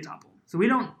don't see it topple. So we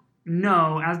don't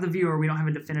know, as the viewer, we don't have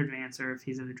a definitive answer if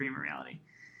he's in a dream or reality.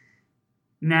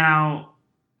 Now,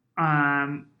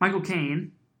 Michael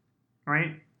Caine,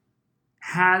 right,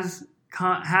 has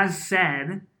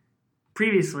said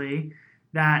previously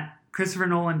that Christopher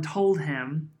Nolan told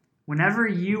him, whenever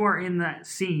you are in that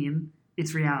scene,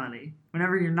 it's reality.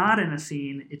 Whenever you're not in a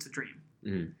scene, it's a dream.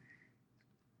 Mm.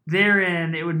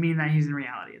 Therein, it would mean that he's in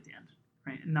reality at the end,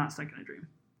 right, and not stuck in a dream.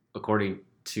 According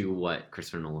to what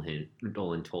Christopher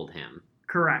Nolan told him.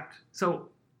 Correct. So,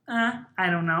 I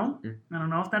don't know. I don't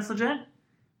know if that's legit,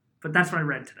 but that's what I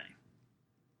read today.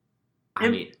 I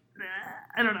mean,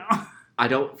 I don't know. I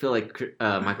don't feel like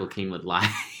Michael Caine would lie.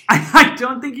 I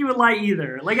don't think he would lie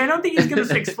either. Like, I don't think he's going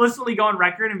to explicitly go on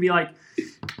record and be like,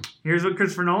 here's what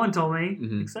Christopher Nolan told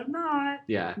me, except not.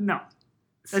 Yeah. No.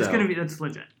 That's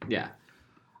legit. Yeah.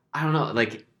 I don't know.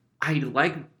 Like, I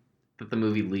like that the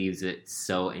movie leaves it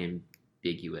so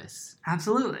ambiguous.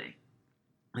 Absolutely.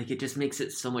 Like, it just makes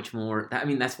it so much more...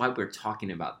 that's why we're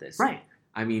talking about this. Right.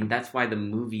 That's why the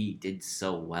movie did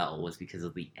so well, was because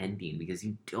of the ending. Because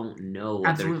you don't know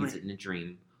whether he's in a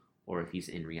dream or if he's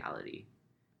in reality.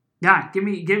 Yeah, give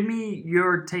me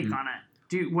your take on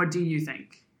it. What do you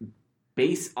think?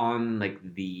 Based on,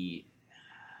 the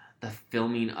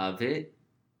filming of it,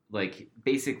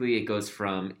 basically it goes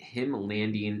from him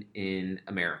landing in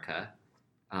America,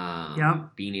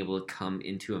 being able to come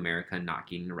into America, not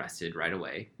getting arrested right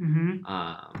away,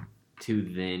 to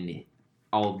then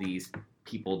all these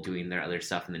people doing their other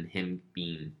stuff, and then him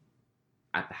being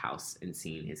at the house and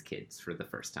seeing his kids for the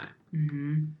first time.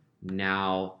 Mm-hmm.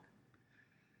 Now,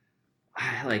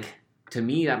 to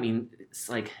me, that means it's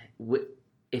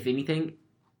if anything,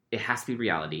 it has to be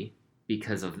reality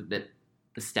because of the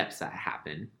steps that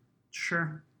happen.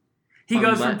 Sure. He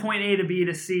goes from point A to B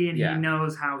to C, and he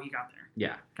knows how he got there.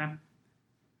 Yeah. Okay.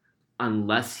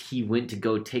 Unless he went to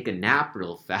go take a nap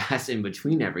real fast in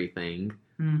between everything.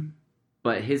 Mm.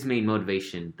 But his main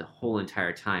motivation the whole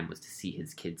entire time was to see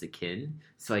his kids again.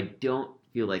 So I don't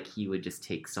feel like he would just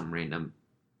take some random,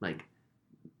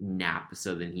 nap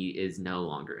so then he is no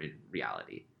longer in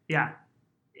reality. Yeah.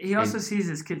 He also sees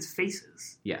his kids'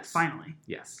 faces. Yes. Finally.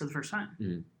 Yes. For the first time.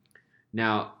 Mm-hmm.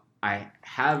 Now, I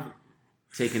have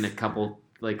taken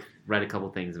read a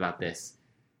couple things about this.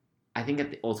 I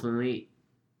think ultimately,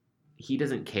 he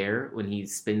doesn't care when he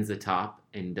spins the top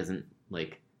and doesn't,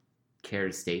 care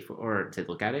to stay or to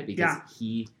look at it because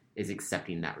he is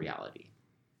accepting that reality.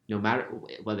 No matter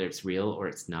whether it's real or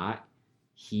it's not,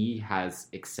 he has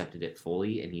accepted it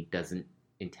fully and he doesn't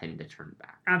intend to turn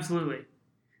back. Absolutely.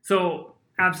 So,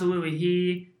 absolutely,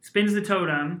 he spins the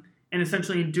totem and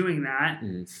essentially in doing that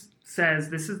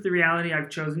says, this is the reality I've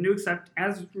chosen to accept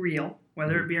as real,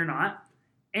 whether it be or not,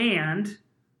 and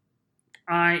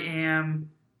I am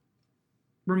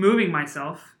removing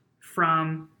myself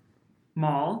from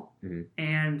Mal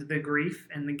and the grief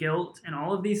and the guilt and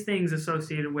all of these things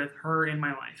associated with her in my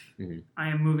life. Mm-hmm. I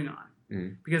am moving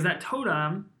on. Because that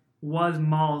totem was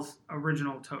Mal's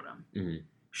original totem. Mm-hmm.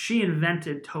 She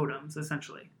invented totems,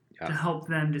 essentially, to help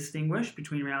them distinguish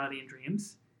between reality and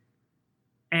dreams.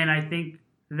 And I think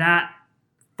that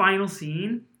final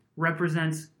scene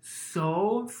represents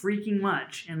so freaking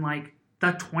much in,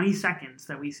 the 20 seconds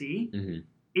that we see. Mm-hmm.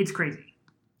 It's crazy.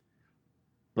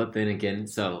 But then again,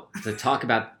 so to talk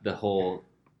about the whole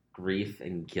grief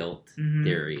and guilt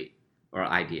theory or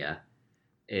idea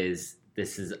is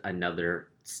this is another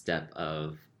step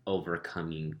of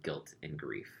overcoming guilt and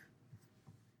grief.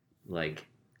 A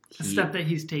step that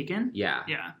he's taken? Yeah.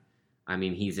 Yeah.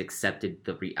 He's accepted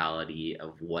the reality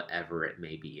of whatever it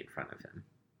may be in front of him.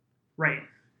 Right.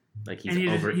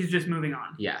 He's just moving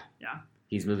on. Yeah. Yeah.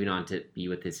 He's moving on to be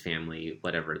with his family,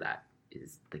 whatever that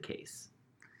is the case.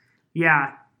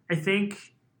 Yeah, I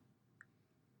think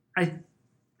I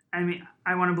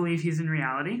want to believe he's in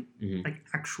reality,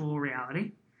 actual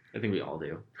reality. I think we all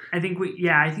do. I think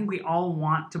we all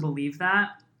want to believe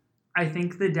that. I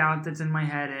think the doubt that's in my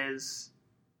head is,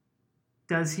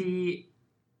 does he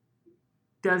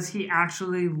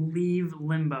actually leave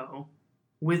Limbo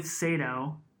with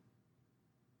Sato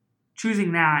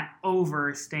choosing that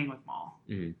over staying with Maul.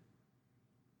 Mm-hmm.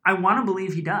 I want to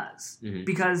believe he does, mm-hmm.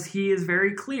 because he is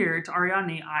very clear to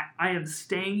Ariadne, I am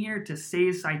staying here to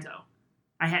save Saito.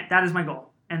 That is my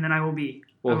goal, and then I will be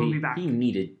back. He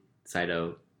needed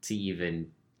Saito to even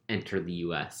enter the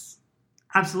U.S.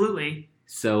 Absolutely.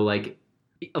 So, like,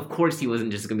 of course he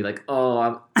wasn't just going to be like,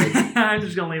 oh, I'm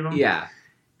just going to leave him. Yeah.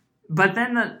 But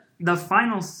then the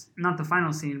final, not the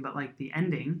final scene, but like the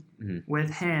ending mm-hmm.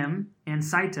 with him and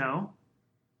Saito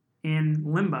in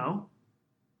limbo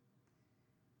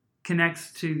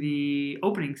connects to the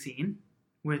opening scene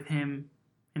with him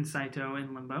and Saito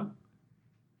in limbo.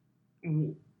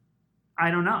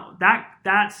 I don't know.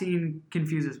 That scene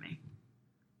confuses me.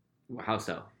 How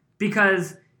so?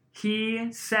 Because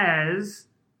he says,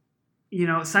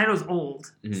 Saito's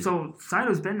old. Mm-hmm. So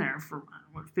Saito's been there for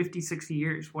 50, 60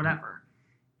 years, whatever.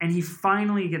 And he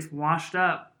finally gets washed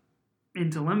up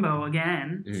into limbo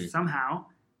again, mm-hmm. somehow,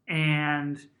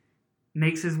 and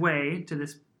makes his way to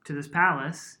this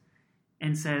palace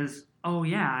and says, "Oh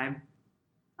yeah,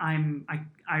 I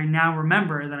now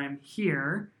remember that I'm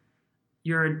here.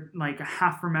 You're like a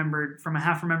half remembered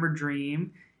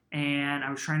dream, and I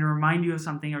was trying to remind you of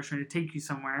something. I was trying to take you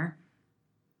somewhere."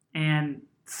 And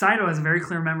Saito has a very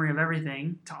clear memory of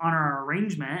everything to honor our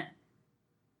arrangement.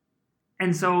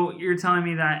 And so you're telling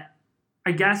me that,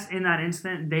 I guess in that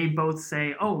instant, they both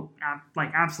say, "Oh,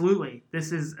 absolutely,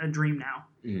 this is a dream now."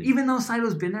 Mm. Even though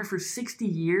Saito's been there for 60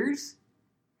 years,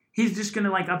 he's just going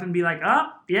to up and be like, "Oh,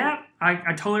 yeah,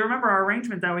 I totally remember our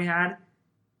arrangement that we had."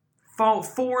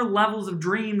 4 levels of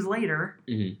dreams later.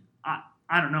 Mm-hmm.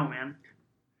 I don't know, man.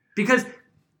 Because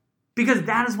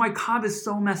that is why Cobb is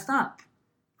so messed up.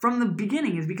 From the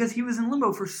beginning, is because he was in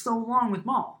limbo for so long with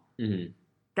Maul. Mm-hmm.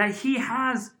 That he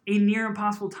has a near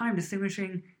impossible time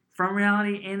distinguishing from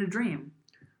reality and a dream.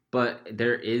 But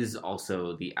there is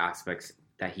also the aspects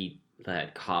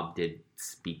that Cobb did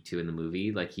speak to in the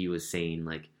movie. Like, he was saying,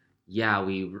 like, yeah,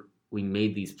 we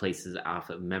made these places out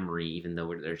of memory, even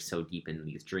though they're so deep in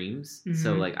these dreams. Mm-hmm.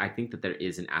 So, like, I think that there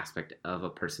is an aspect of a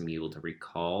person being able to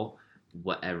recall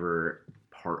whatever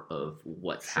part of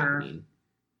what's happening.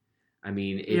 I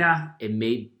mean, it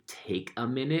may take a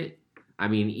minute. I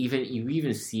mean, you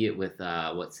even see it with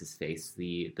what's his face,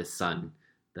 the son,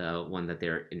 the one that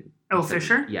they're in.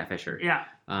 Fisher? Yeah, Fisher. Yeah.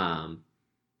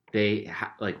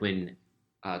 When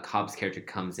Cobb's character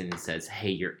comes in and says, "Hey,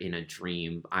 you're in a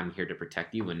dream. I'm here to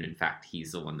protect you," when in fact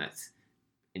he's the one that's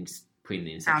putting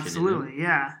the inception. Absolutely, in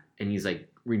yeah. And he's like,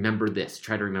 "Remember this.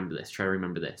 Try to remember this. Try to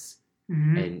remember this."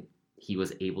 Mm-hmm. And he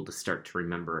was able to start to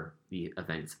remember the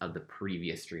events of the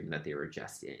previous dream that they were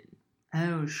just in.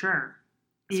 Oh, sure.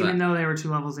 Even though they were 2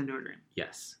 levels into a dream.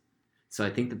 Yes. So I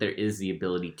think that there is the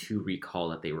ability to recall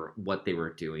that what they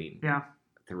were doing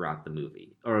throughout the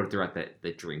movie, or throughout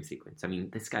the dream sequence. I mean,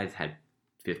 this guy's had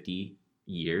 50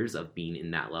 years of being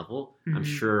in that level. Mm-hmm. I'm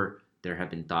sure there have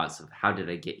been thoughts of, how did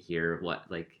I get here? What,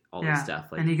 all this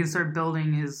stuff. And he can start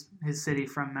building his city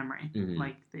from memory, mm-hmm.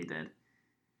 like they did.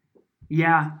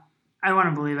 Yeah, I want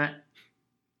to believe it.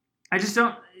 I just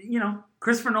don't,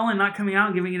 Christopher Nolan not coming out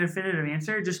and giving a definitive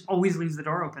answer just always leaves the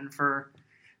door open for,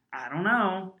 I don't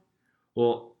know.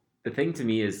 Well, the thing to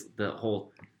me is the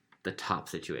top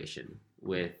situation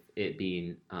with it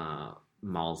being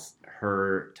Maul's,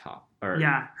 her top.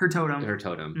 Her totem. Her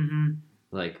totem.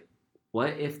 Mm-hmm. Like,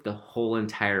 what if the whole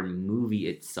entire movie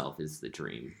itself is the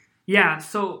dream? Yeah,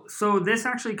 so this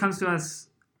actually comes to us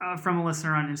from a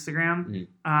listener on Instagram,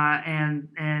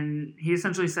 mm-hmm. And he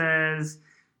essentially says,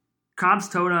 Cobb's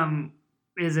totem,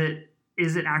 is it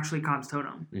actually Cobb's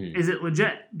totem? Mm-hmm. Is it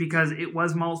legit? Because it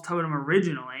was Maul's totem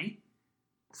originally.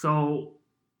 So,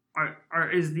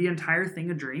 is the entire thing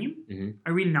a dream? Mm-hmm.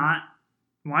 Are we not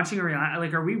watching a reality?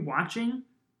 Like, are we watching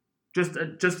just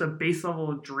a base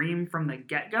level dream from the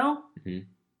get go? Mm-hmm.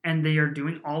 And they are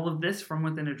doing all of this from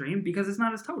within a dream because it's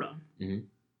not his totem. Mm-hmm.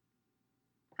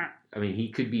 I mean, he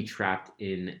could be trapped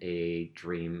in a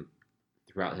dream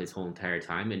throughout his whole entire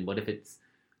time. And what if it's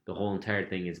the whole entire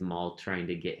thing is Maul trying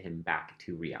to get him back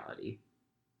to reality?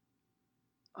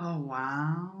 Oh,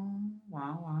 wow.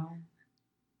 Wow.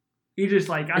 I'm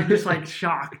just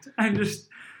shocked. And this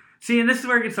is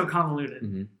where it gets so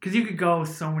convoluted. Because you could go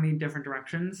so many different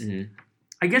directions. Mm-hmm.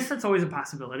 I guess that's always a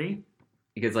possibility.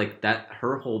 Because,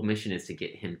 her whole mission is to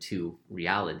get him to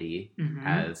reality, mm-hmm.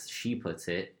 as she puts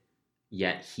it.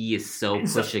 Yet he is so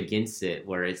pushed against it,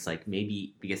 where it's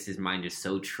maybe because his mind is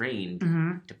so trained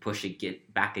mm-hmm. to push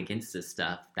it back against this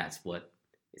stuff, that's what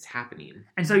is happening.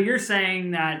 And so you're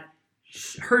saying that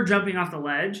her jumping off the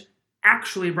ledge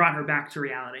actually brought her back to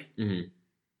reality. Mm-hmm.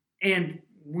 And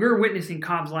we're witnessing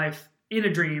Cobb's life in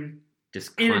a dream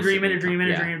just in a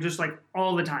dream, just like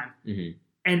all the time. Mm-hmm.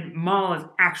 And Maul is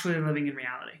actually living in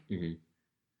reality.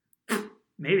 Mm-hmm.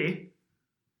 Maybe.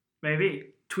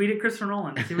 Tweet at Christopher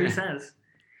Nolan. See what he says.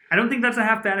 I don't think that's a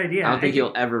half bad idea. I don't think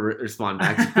he'll ever respond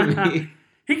back to me.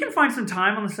 He can find some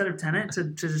time on the set of Tenet to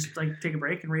just like take a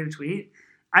break and read a tweet.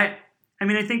 I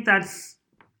mean, I think that's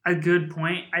a good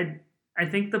point. I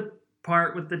think the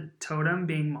part with the totem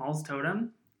being Maul's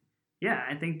totem, yeah,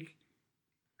 I think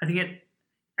it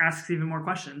asks even more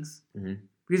questions. Mm-hmm.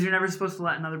 Because you're never supposed to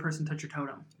let another person touch your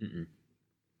totem. Mm-mm.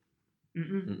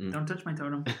 Mm-mm. Don't touch my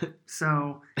totem.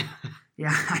 So,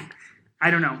 yeah,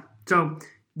 I don't know. So,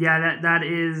 yeah, that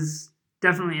is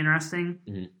definitely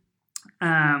interesting.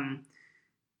 Mm-hmm.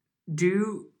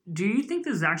 Do you think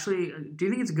this is actually? Do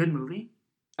you think it's a good movie?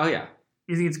 Oh yeah.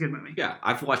 You think it's a good movie? Yeah,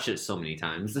 I've watched it so many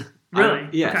times. Really?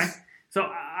 Yes. Okay.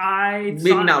 So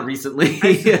maybe not recently.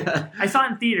 I saw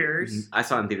it in theaters. I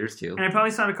saw it in theaters too, and I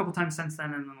probably saw it a couple times since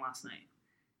then, and then last night.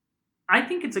 I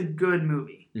think it's a good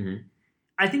movie. Mm-hmm.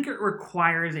 I think it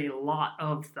requires a lot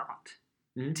of thought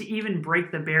to even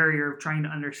break the barrier of trying to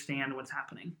understand what's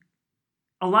happening.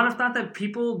 A lot of thought that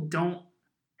people don't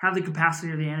have the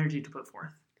capacity or the energy to put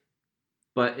forth.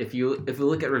 But if you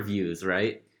look at reviews,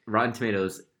 right? Rotten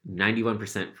Tomatoes,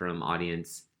 91% from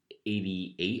audience,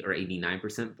 88 or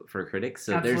 89% for critics.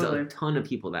 So Absolutely. There's a ton of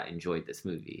people that enjoyed this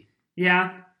movie.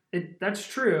 Yeah, that's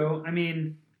true. I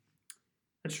mean,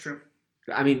 that's true.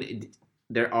 I mean,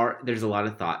 there's a lot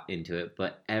of thought into it,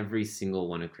 but every single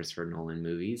one of Christopher Nolan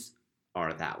movies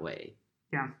are that way.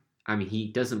 Yeah. I mean, he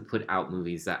doesn't put out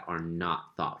movies that are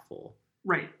not thoughtful.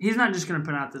 Right. He's not just going to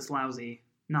put out this lousy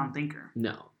non-thinker.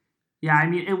 No. Yeah, I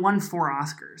mean, it won 4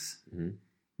 Oscars. Mm-hmm.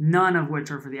 None of which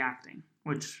are for the acting,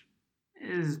 which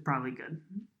is probably good.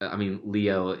 I mean,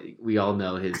 Leo, we all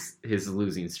know his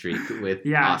losing streak with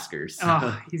Oscars. So.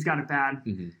 Oh, he's got it bad.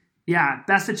 Mm-hmm. Yeah,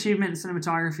 best achievement in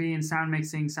cinematography and sound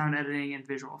mixing, sound editing, and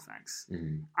visual effects.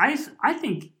 Mm-hmm. I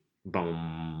think...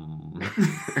 Boom.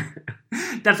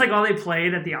 That's like all they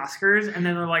played at the Oscars, and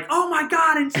then they're like, "Oh my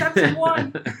God, Inception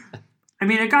won!" I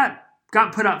mean, it got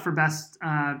put up for best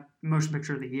motion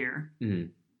picture of the year,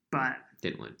 but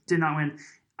did not win.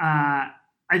 I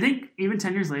think even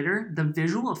 10 years later, the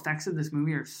visual effects of this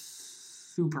movie are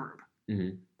superb.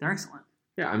 Mm-hmm. They're excellent.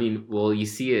 Yeah, I mean, well, you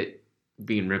see it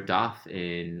being ripped off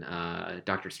in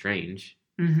Doctor Strange.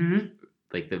 Mm-hmm.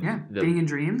 Like the being in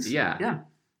dreams. Yeah,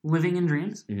 living in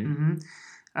dreams. Mm-hmm.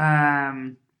 Mm-hmm.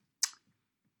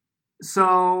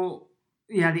 So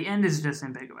yeah, the end is just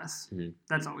ambiguous. Mm-hmm.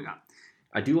 That's all we got.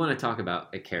 I do want to talk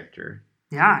about a character.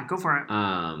 Yeah, go for it.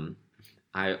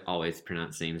 I always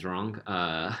pronounce names wrong.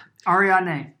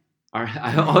 Ariadne.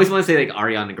 I always want to say like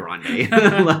Ariana Grande.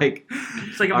 like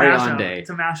it's like a mashup.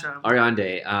 It's a mashup.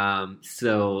 Ariadne.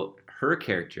 So her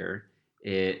character,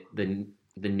 the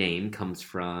name comes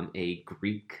from a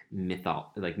Greek myth.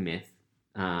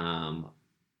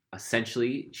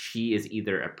 Essentially, she is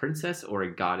either a princess or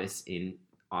a goddess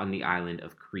on the island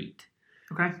of Crete.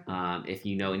 Okay. If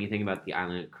you know anything about the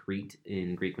island of Crete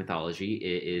in Greek mythology,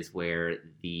 it is where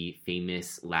the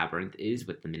famous labyrinth is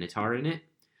with the Minotaur in it.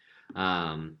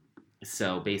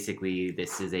 So basically,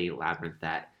 this is a labyrinth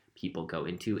that people go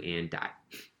into and die.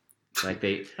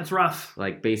 That's rough.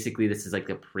 Like basically, this is like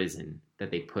a prison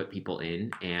that they put people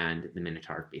in, and the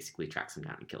Minotaur basically tracks them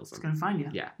down and kills them. It's gonna find you.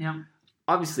 Yeah.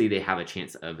 Obviously, they have a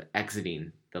chance of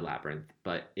exiting the labyrinth,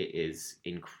 but it is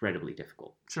incredibly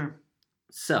difficult. Sure.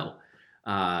 So,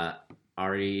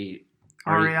 Ariadne.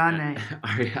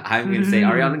 I'm going to say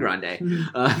Ariana Grande.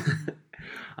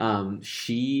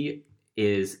 She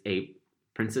is a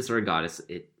princess or a goddess.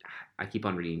 I keep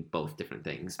on reading both different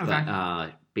things. Okay.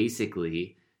 But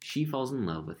basically, she falls in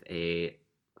love with a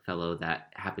fellow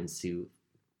that happens to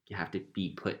have to be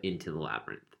put into the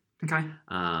labyrinth. Okay.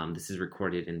 This is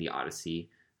recorded in the Odyssey,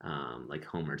 like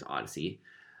Homer's Odyssey.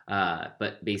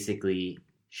 But basically,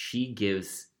 she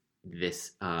gives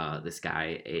this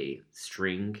guy a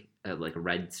string, like a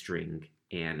red string,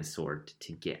 and a sword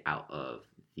to get out of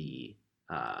the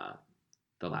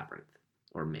labyrinth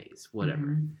or maze, whatever.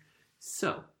 Mm-hmm.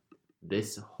 So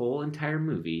this whole entire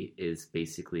movie is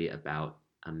basically about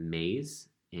a maze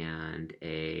and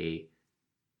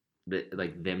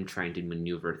them trying to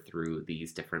maneuver through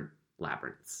these different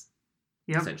labyrinths.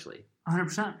 Yep. Essentially.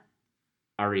 100%.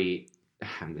 Ariadne.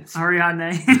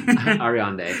 Ariadne.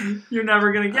 You're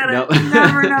never going to get it. No.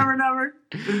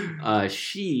 Never.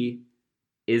 She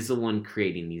is the one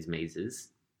creating these mazes.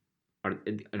 Or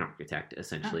an architect,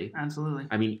 essentially. Yeah, absolutely.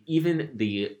 I mean, even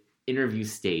the interview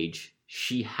stage,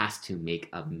 she has to make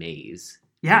a maze.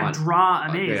 Yeah, draw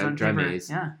a maze on draw paper. Maze.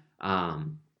 Yeah.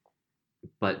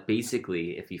 But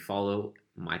basically, if you follow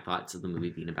my thoughts of the movie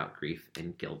being about grief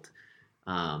and guilt.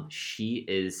 She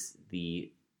is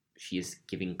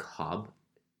giving Cobb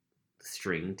the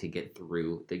string to get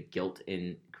through the guilt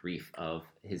and grief of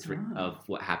of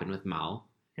what happened with Mal.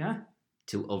 Yeah.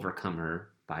 To overcome her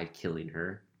by killing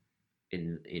her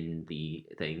in the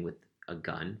thing with a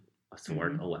gun, a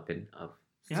sword, a weapon of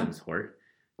some sort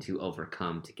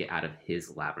to get out of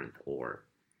his labyrinth ore.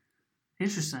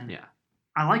 Interesting. Yeah.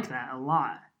 I like that a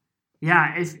lot.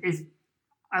 Yeah, if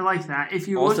I like that. If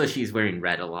you also, she's wearing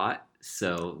red a lot,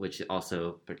 so which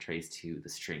also portrays to the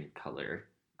string color.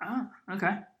 Oh,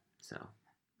 okay. So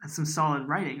that's some solid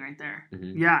writing right there.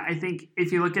 Mm-hmm. Yeah, I think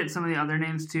if you look at some of the other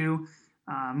names too,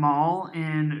 Mal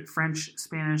in French,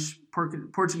 Spanish,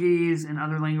 Portuguese, and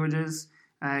other languages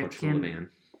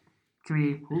can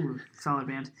be solid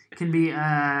band. Can be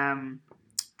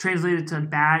translated to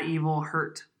bad, evil,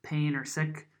 hurt, pain, or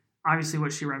sick. Obviously,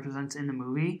 what she represents in the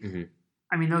movie. Mm-hmm.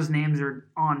 I mean, those names are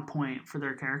on point for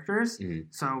their characters. Mm-hmm.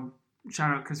 So,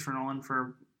 shout out Christopher Nolan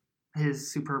for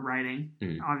his superb writing.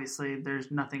 Mm-hmm. Obviously, there's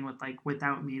nothing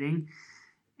without meaning.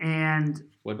 And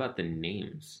what about the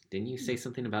names? Didn't you say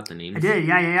something about the names? I did,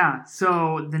 yeah.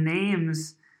 So the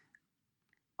names,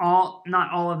 not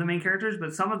all of the main characters,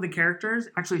 but some of the characters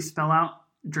actually spell out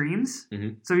dreams.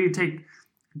 Mm-hmm. So you take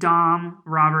Dom,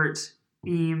 Robert,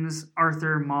 Eames,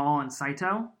 Arthur, Mal, and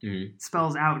Saito,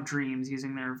 spells out dreams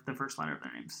using the first letter of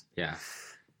their names. Yeah.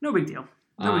 No big deal.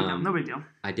 No big deal.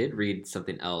 I did read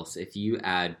something else. If you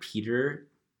add Peter,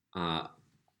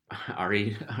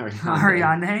 Ariane,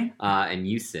 and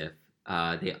Yusuf,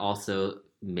 they also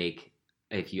make,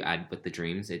 if you add with the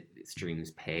dreams, it's dreams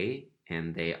pay,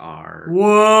 and they are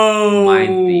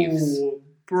mind thieves.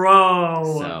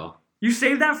 Bro. So you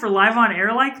saved that for live on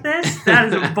air like this? That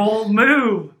is a bold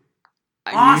move.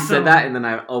 Awesome. You said that, and then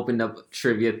I opened up a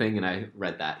trivia thing, and I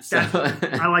read that. So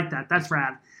I like that. That's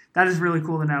rad. That is really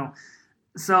cool to know.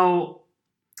 So,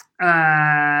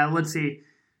 let's see.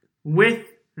 With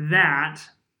that,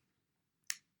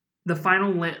 the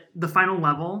final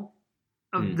level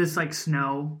of this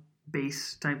snow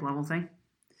base type level thing.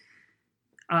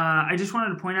 I just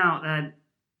wanted to point out that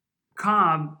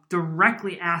Cobb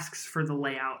directly asks for the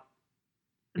layout,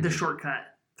 the shortcut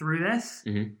through this,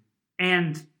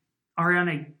 and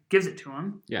Ariana gives it to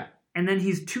him. Yeah. And then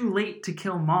he's too late to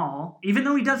kill Mal. Even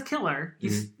though he does kill her,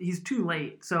 he's too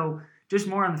late. So just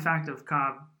more on the fact of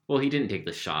Cobb. Well, he didn't take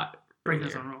the shot. Breaking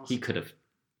his own rules. He could have,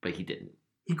 but he didn't.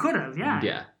 He could have, yeah.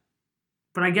 Yeah.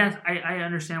 But I guess I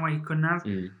understand why he couldn't have.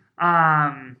 Well,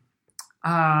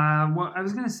 I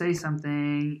was going to say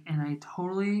something, and I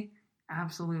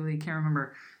absolutely can't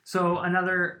remember. So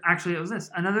it was this.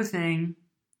 Another thing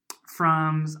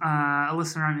from a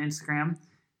listener on Instagram.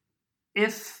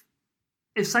 If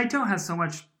Saito has so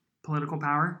much political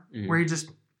power, where he just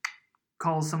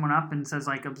calls someone up and says,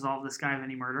 absolve this guy of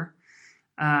any murder,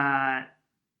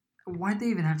 why'd they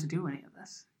even have to do any of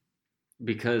this?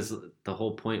 Because the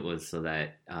whole point was so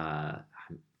that...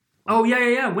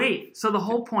 Wait. So the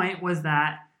whole point was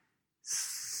that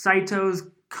Saito's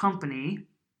company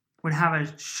would have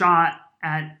a shot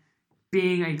at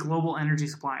being a global energy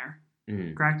supplier,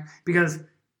 correct? Because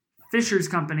Fisher's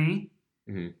company...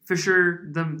 Fisher,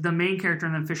 the main character,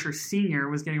 and then Fisher Senior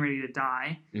was getting ready to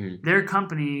die. Their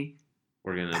company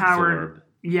were going to absorb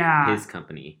his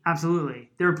company. Absolutely.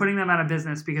 They were putting them out of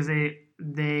business because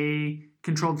they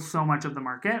controlled so much of the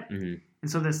market. And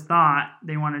so this thought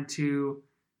they wanted to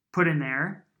put in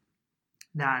there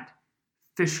that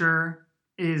Fisher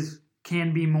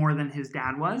can be more than his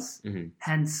dad was.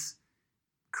 Hence,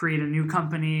 create a new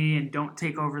company and don't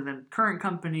take over the current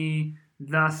company,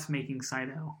 thus making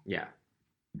Saito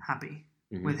happy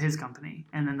with his company.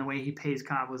 And then the way he pays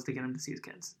Cobb was to get him to see his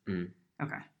kids.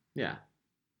 Okay. Yeah.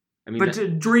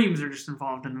 Dreams are just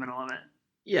involved in the middle of it.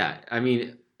 Yeah. I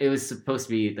mean, it was supposed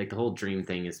to be, the whole dream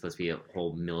thing is supposed to be a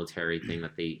whole military thing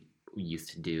that they used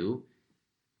to do.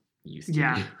 Used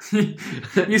to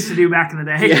do back in the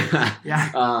day.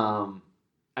 Yeah.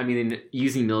 I mean,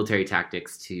 using military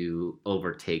tactics to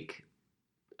overtake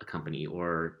a company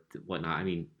or whatnot. I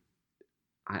mean,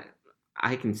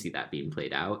 I can see that being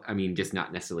played out. I mean, just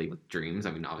not necessarily with dreams.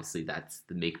 I mean, obviously that's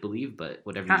the make-believe, but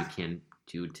whatever you can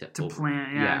do to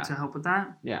plan, to help with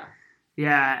that. Yeah.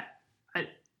 Yeah.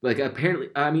 Apparently,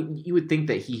 I mean, you would think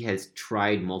that he has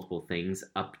tried multiple things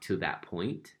up to that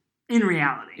point. In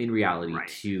reality. Right.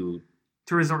 To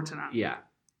resort to that. Yeah.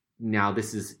 Now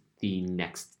this is the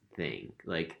next thing.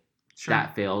 Sure.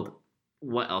 That failed.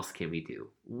 What else can we do?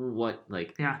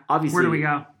 Obviously, where do we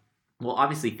go? Well,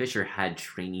 obviously, Fisher had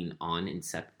training on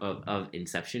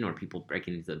Inception or people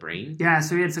breaking into the brain. Yeah,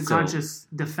 so he had subconscious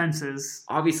defenses.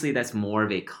 Obviously, that's more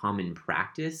of a common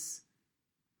practice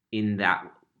in that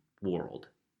world.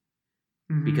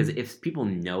 Mm-hmm. Because if people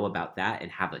know about that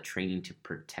and have a training to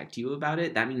protect you about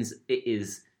it, that means it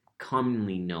is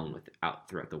commonly known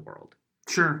throughout the world.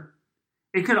 Sure.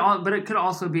 But it could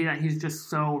also be that he's just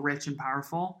so rich and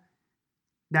powerful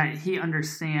that he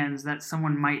understands that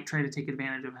someone might try to take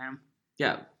advantage of him.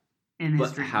 Yeah. In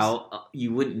his dreams. How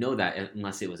you wouldn't know that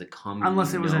unless it was a common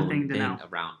thing to know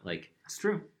around. Like, that's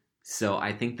true. So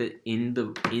I think that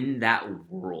in that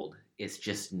world, it's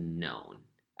just known,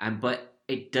 but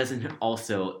it doesn't.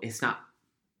 Also, it's not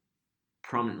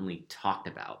prominently talked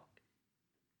about.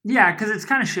 Yeah, because it's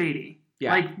kind of shady.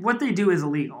 Yeah, like what they do is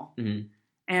illegal, mm-hmm.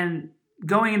 and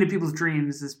going into people's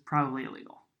dreams is probably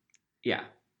illegal. Yeah,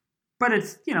 but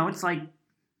it's like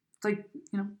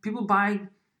people buy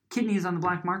kidneys on the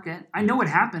black market. I know what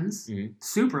happens. Mm-hmm.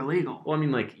 Super illegal. Well, I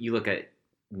mean, like you look at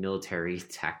military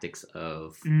tactics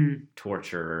of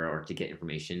torture or to get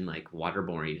information, like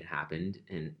waterboarding happened,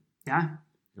 and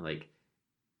like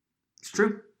it's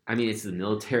true. I mean, it's the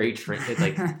military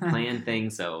plan thing,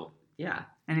 so yeah,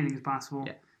 anything's possible.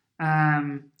 Yeah.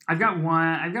 I've got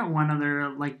one other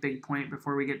like big point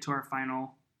before we get to our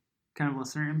final kind of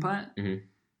listener input, mm-hmm.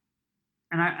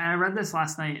 and I read this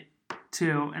last night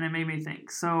too, and it made me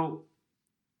think. So,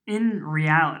 in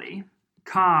reality,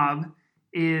 Cobb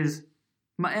is.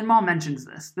 And Maul mentions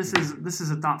this. This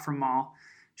is a thought from Maul.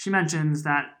 She mentions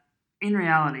that in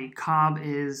reality, Cobb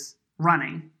is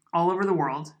running all over the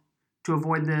world to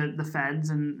avoid the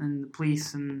feds and the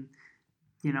police and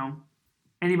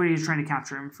anybody who's trying to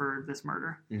capture him for this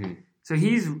murder. Mm-hmm. So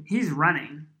he's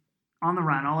running on the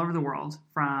run all over the world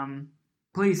from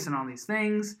police and all these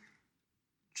things,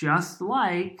 just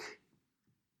like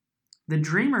the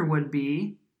dreamer would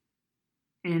be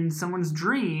in someone's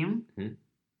dream. Mm-hmm.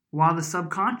 While the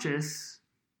subconscious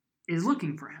is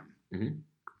looking for him, mm-hmm.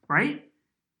 right?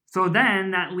 So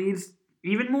then that leads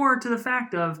even more to the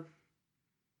fact of,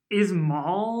 is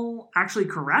Maul actually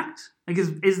correct? Like,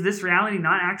 is this reality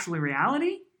not actually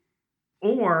reality?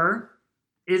 Or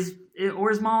is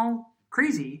Maul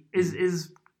crazy?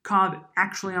 Is Cobb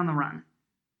actually on the run?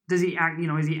 Does he act?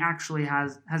 Is he actually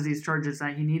has these charges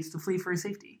that he needs to flee for his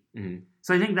safety? Mm-hmm.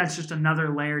 So I think that's just another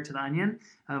layer to the onion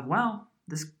of, well,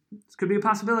 this could be a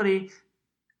possibility.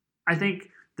 I think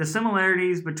the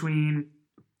similarities between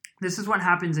this is what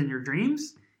happens in your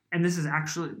dreams and this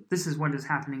is what is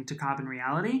happening to Cobb in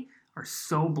reality are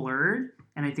so blurred,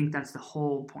 and I think that's the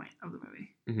whole point of the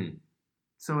movie. Mm-hmm.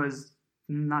 So as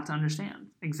not to understand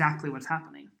exactly what's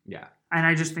happening. Yeah. And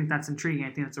I just think that's intriguing.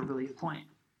 I think that's a really good point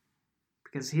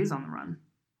because he's on the run.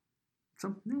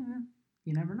 So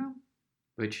you never know.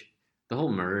 Which the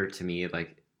whole murder to me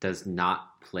does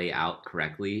not play out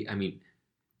correctly. I mean,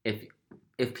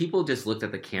 if people just looked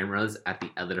at the cameras at the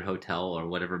other hotel or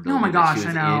whatever building that she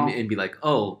was in and be like,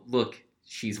 oh, look,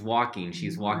 she's walking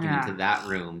into that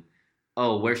room.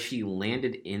 Oh, where she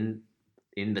landed in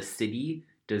the city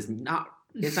it's not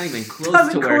even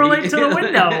close to where correlate to the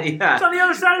window. Yeah. It's on the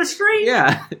other side of the street.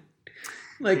 Yeah.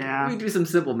 We do some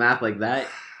simple math like that.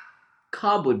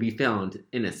 Cobb would be found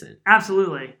innocent.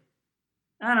 Absolutely.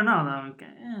 I don't know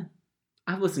though.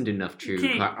 I've listened to enough true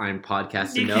crime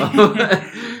podcasts to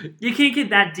know. You can't get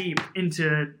that deep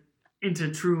into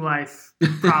true life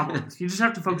problems. You just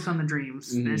have to focus on the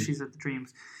dreams, the issues of the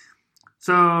dreams.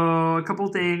 So a couple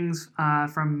things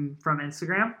from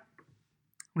Instagram.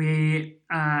 We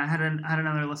had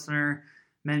another listener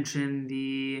mention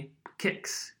the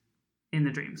kicks in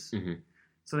the dreams. Mm-hmm.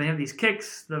 So they have these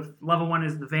kicks. The level 1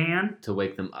 is the van to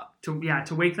wake them up.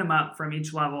 To wake them up from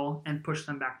each level and push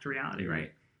them back to reality. Mm-hmm.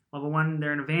 Right. Level 1,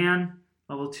 they're in a van.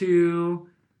 Level 2,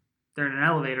 they're in an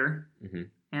elevator. Mm-hmm.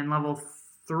 And level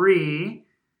 3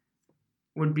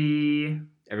 would be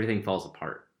everything falls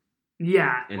apart.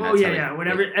 Yeah.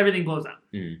 Whenever everything blows up.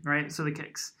 Mm-hmm. Right. So the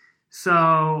kicks.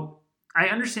 So I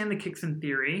understand the kicks in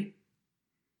theory.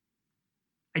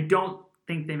 I don't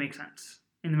think they make sense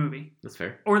in the movie. That's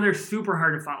fair. Or they're super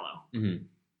hard to follow. Mm-hmm.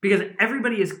 Because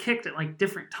everybody is kicked at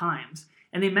different times.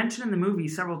 And they mention in the movie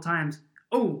several times,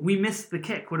 oh, we missed the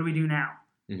kick. What do we do now?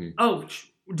 Mm-hmm. Oh,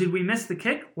 did we miss the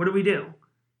kick? What do we do?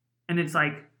 And it's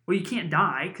like, well, you can't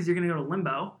die because you're going to go to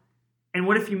limbo. And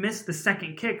what if you miss the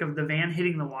second kick of the van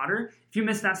hitting the water? If you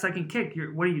miss that second kick,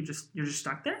 you're just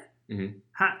stuck there? Mm-hmm.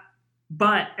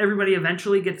 But everybody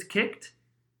eventually gets kicked.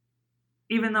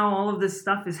 Even though all of this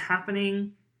stuff is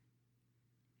happening,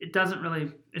 it's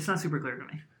not super clear to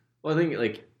me. Well, I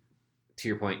think, to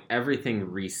your point, everything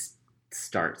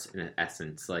restarts in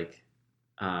essence.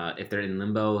 If they're in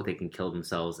limbo, they can kill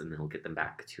themselves and they'll get them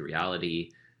back to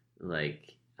reality.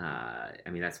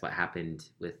 That's what happened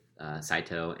with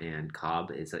Saito and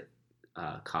Cobb. Is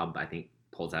Cobb, I think,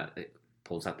 pulls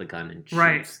pulls out the gun and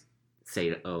shoots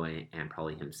Sato and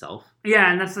probably himself.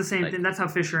 Yeah, and that's the same thing. That's how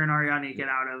Fisher and Ariadne get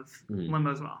out of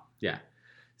limbo as well. Yeah.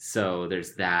 So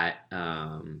there's that.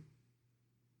 I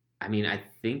mean, I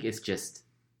think it's just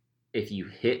if you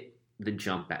hit the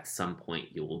jump at some point,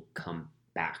 you will come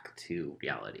back to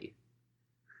reality.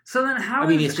 So then how? I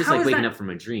mean, it's just like waking up from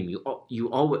a dream. You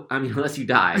always. I mean, unless you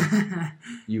die,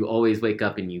 you always wake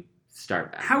up and you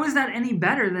start back. How is that any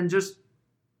better than just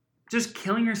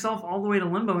killing yourself all the way to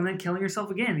limbo and then killing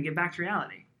yourself again to get back to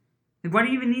reality? Like, why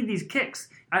do you even need these kicks?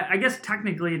 I guess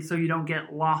technically it's so you don't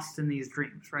get lost in these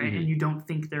dreams, right? Mm-hmm. And you don't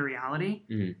think they're reality.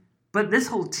 Mm-hmm. But this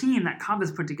whole team that Cobb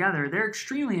has put together, they're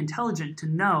extremely intelligent to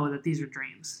know that these are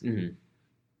dreams. Mm-hmm.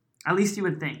 At least you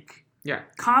would think. Yeah.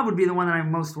 Cobb would be the one that I'm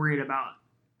most worried about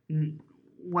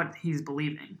what he's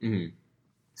believing. Mm-hmm.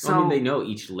 So well, I mean, they know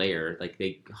each layer. Like,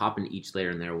 they hop into each layer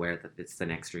and they're aware that it's the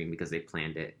next dream because they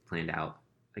planned out.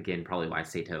 Again, probably why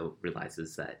Sato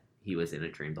realizes that he was in a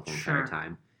dream the whole entire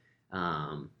time.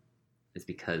 Is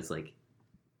because, like,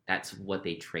 that's what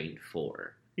they trained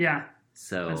for. Yeah.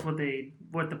 So that's what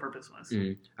the purpose was.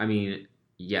 Mm-hmm. I mean,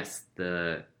 yes,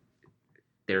 they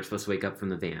were supposed to wake up from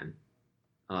the van.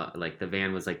 Like, the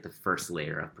van was like the first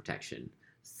layer of protection,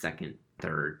 second,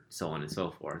 third, so on and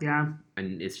so forth. Yeah.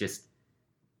 And it's just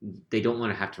they don't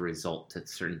want to have to resort to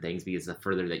certain things because the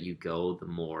further that you go, the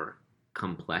more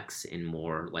complex and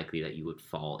more likely that you would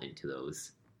fall into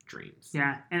those dreams.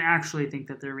 Yeah, and actually think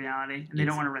that they're reality, and they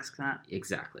don't want to risk that.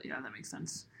 Exactly. Yeah, that makes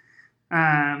sense.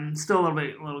 Still a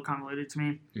little convoluted to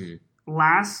me. Mm.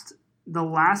 The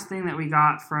last thing that we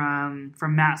got from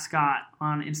Matt Scott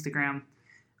on Instagram,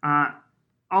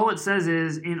 all it says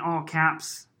is in all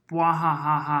caps, "Bwah ha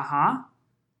ha ha ha,"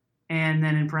 and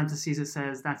then in parentheses it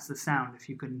says, "That's the sound." If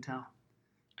you couldn't tell.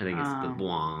 I think it's the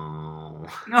bwah.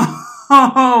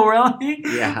 Oh, really?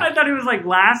 Yeah. I thought he was like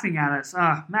laughing at us.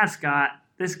 Matt Scott,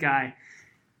 this guy.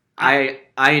 I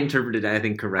interpreted it, I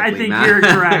think, correctly. I think you're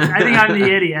correct. I think I'm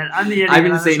the idiot. I've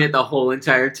been saying it the whole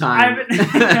entire time.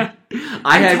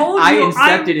 I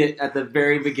incepted it at the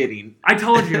very beginning. I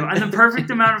told you. I'm the perfect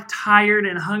amount of tired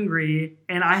and hungry,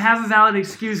 and I have a valid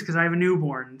excuse because I have a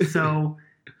newborn. So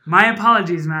my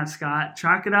apologies, Matt Scott.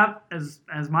 Chalk it up as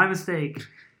my mistake.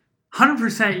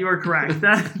 100% you are correct.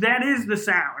 That is the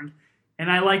sound. And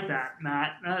I like that,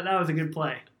 Matt. That was a good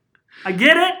play. I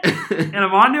get it, and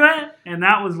I'm onto it, and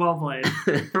that was well played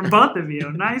from both of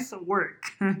you. Nice work.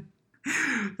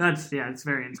 It's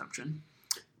very Inception.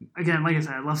 Again, like I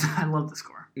said, I love the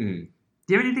score. Mm.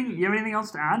 Do you have anything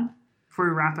else to add before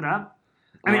we wrap it up?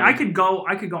 I mean, I could go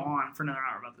on for another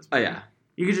hour about this movie. Oh yeah.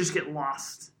 You could just get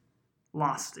lost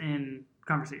in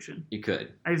conversation. You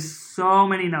could. I have so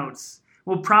many notes.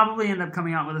 We'll probably end up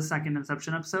coming out with a second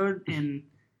Inception episode in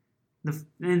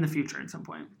the future at some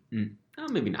point. Mm. Oh,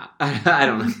 maybe not. I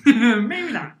don't know.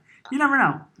 Maybe not. You never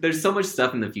know. There's so much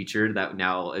stuff in the future that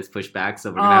now is pushed back, so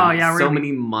we're going to have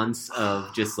many months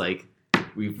of just like,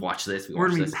 we've watched this, we're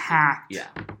going to be packed. Yeah.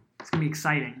 It's going to be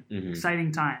exciting. Mm-hmm.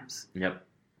 Exciting times. Yep.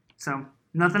 So,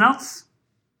 nothing else?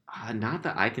 Not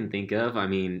that I can think of. I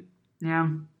mean... Yeah.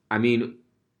 I mean,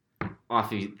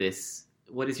 off of this,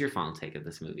 what is your final take of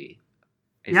this movie?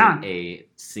 Is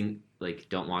it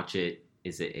don't watch it?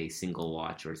 Is it a single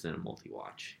watch or is it a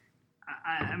multi-watch?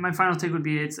 My final take would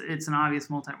be it's an obvious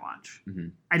multi-watch. Mm-hmm.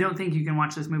 I don't think you can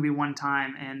watch this movie one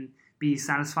time and be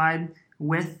satisfied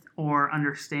with or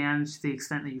understand to the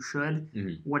extent that you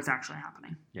should what's actually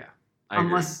happening. Yeah,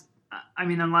 unless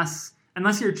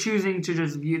you're choosing to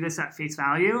just view this at face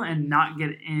value and not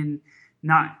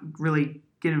really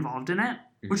get involved in it,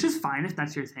 which is fine if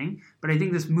that's your thing. But I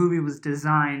think this movie was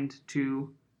designed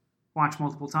to watch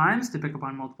multiple times to pick up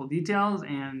on multiple details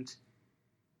and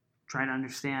try to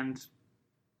understand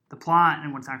the plot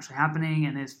and what's actually happening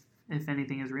and if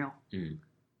anything is real. Mm.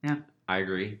 Yeah. I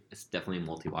agree. It's definitely a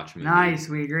multi-watch movie. Nice,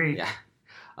 we agree.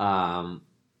 Yeah.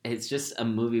 It's just a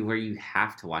movie where you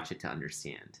have to watch it to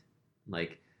understand.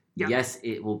 Like, yes,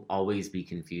 it will always be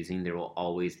confusing. There will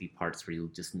always be parts where you'll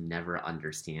just never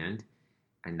understand.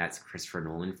 And that's Christopher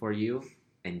Nolan for you.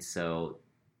 And so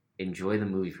enjoy the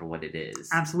movie for what it is.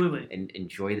 Absolutely. And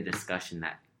enjoy the discussion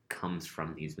that comes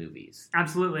from these movies.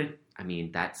 Absolutely. I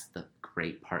mean, that's the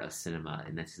great part of cinema.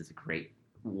 And this is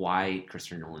why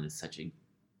Christopher Nolan is such a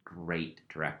great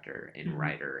director and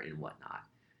writer and whatnot.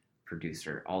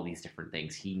 Producer, all these different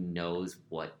things. He knows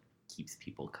what keeps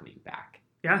people coming back.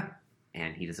 Yeah.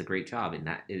 And he does a great job. And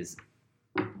that is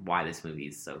why this movie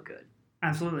is so good.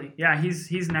 Absolutely. Yeah,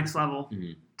 he's next level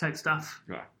type stuff.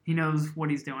 Yeah. He knows what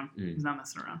he's doing. He's not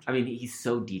messing around. I mean, he's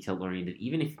so detail oriented.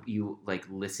 Even if you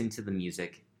listen to the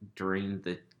music during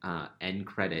the end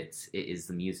credits, it is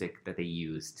the music that they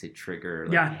use to trigger,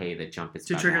 like, hey, the jump is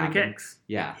to about trigger to the happen. kicks.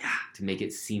 Yeah, Yeah. to make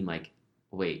it seem like,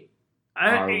 wait,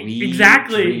 are we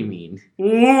exactly dreaming?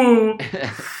 Ooh.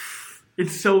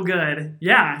 It's so good.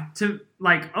 Yeah. To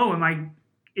like, oh,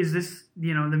 is this,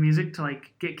 the music to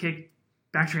like get kicked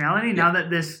back to reality now that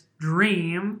this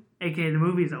dream, aka the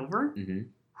movie's over? Mm-hmm.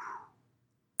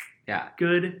 Yeah.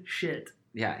 Good shit.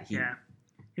 Yeah. He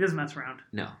doesn't mess around.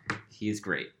 No, he's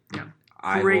great. Yeah.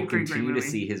 I will continue to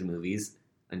see his movies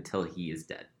until he is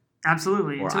dead.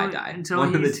 Absolutely. Or I die.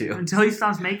 One of the two. Until he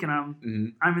stops making them, mm-hmm.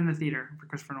 I'm in the theater for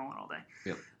Christopher Nolan all day.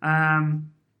 Yep.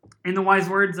 In the wise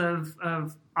words of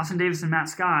Austin Davis and Matt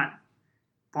Scott,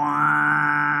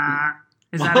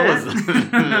 is that it?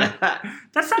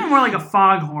 That sounded more like a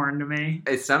foghorn to me.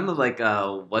 It sounded like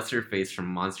what's her face from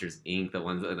Monsters Inc. The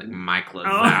ones that like Mike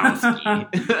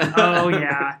Wazowski. Oh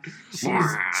yeah,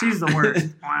 she's the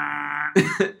worst.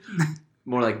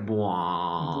 More like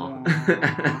bwah.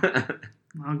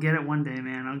 I'll get it one day,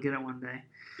 man. I'll get it one day.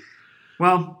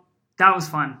 Well, that was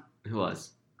fun. It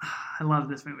was. I love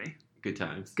this movie. Good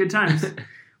times. Good times.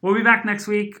 We'll be back next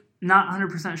week. Not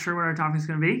 100% sure what our topic's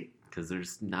going to be. Because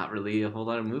there's not really a whole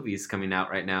lot of movies coming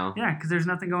out right now. Yeah, because there's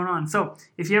nothing going on. So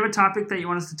if you have a topic that you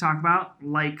want us to talk about,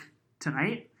 like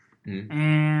tonight, get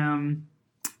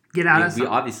at us. We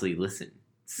obviously listen.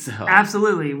 So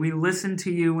absolutely. We listen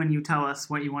to you when you tell us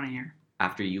what you want to hear.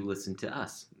 After you listen to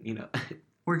us,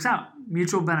 Works out.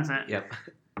 Mutual benefit. Yep.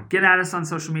 Get at us on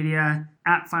social media,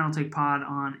 at Final Take Pod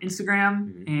on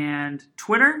Instagram and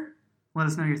Twitter. Let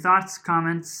us know your thoughts,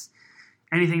 comments,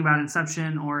 anything about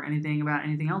Inception or anything about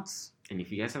anything else. And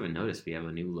if you guys haven't noticed, we have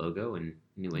a new logo and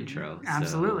new intro.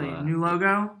 Absolutely. So, new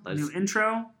logo, new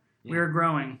intro. Yeah. We are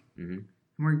growing.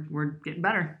 Mm-hmm. We're getting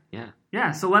better. Yeah.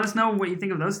 Yeah, so let us know what you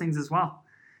think of those things as well.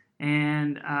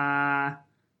 And,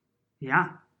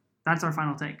 that's our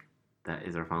final take. That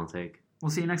is our final take. We'll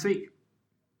see you next week.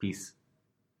 Peace.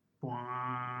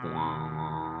 Bwah.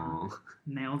 Bwah.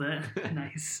 Nailed it.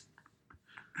 Nice.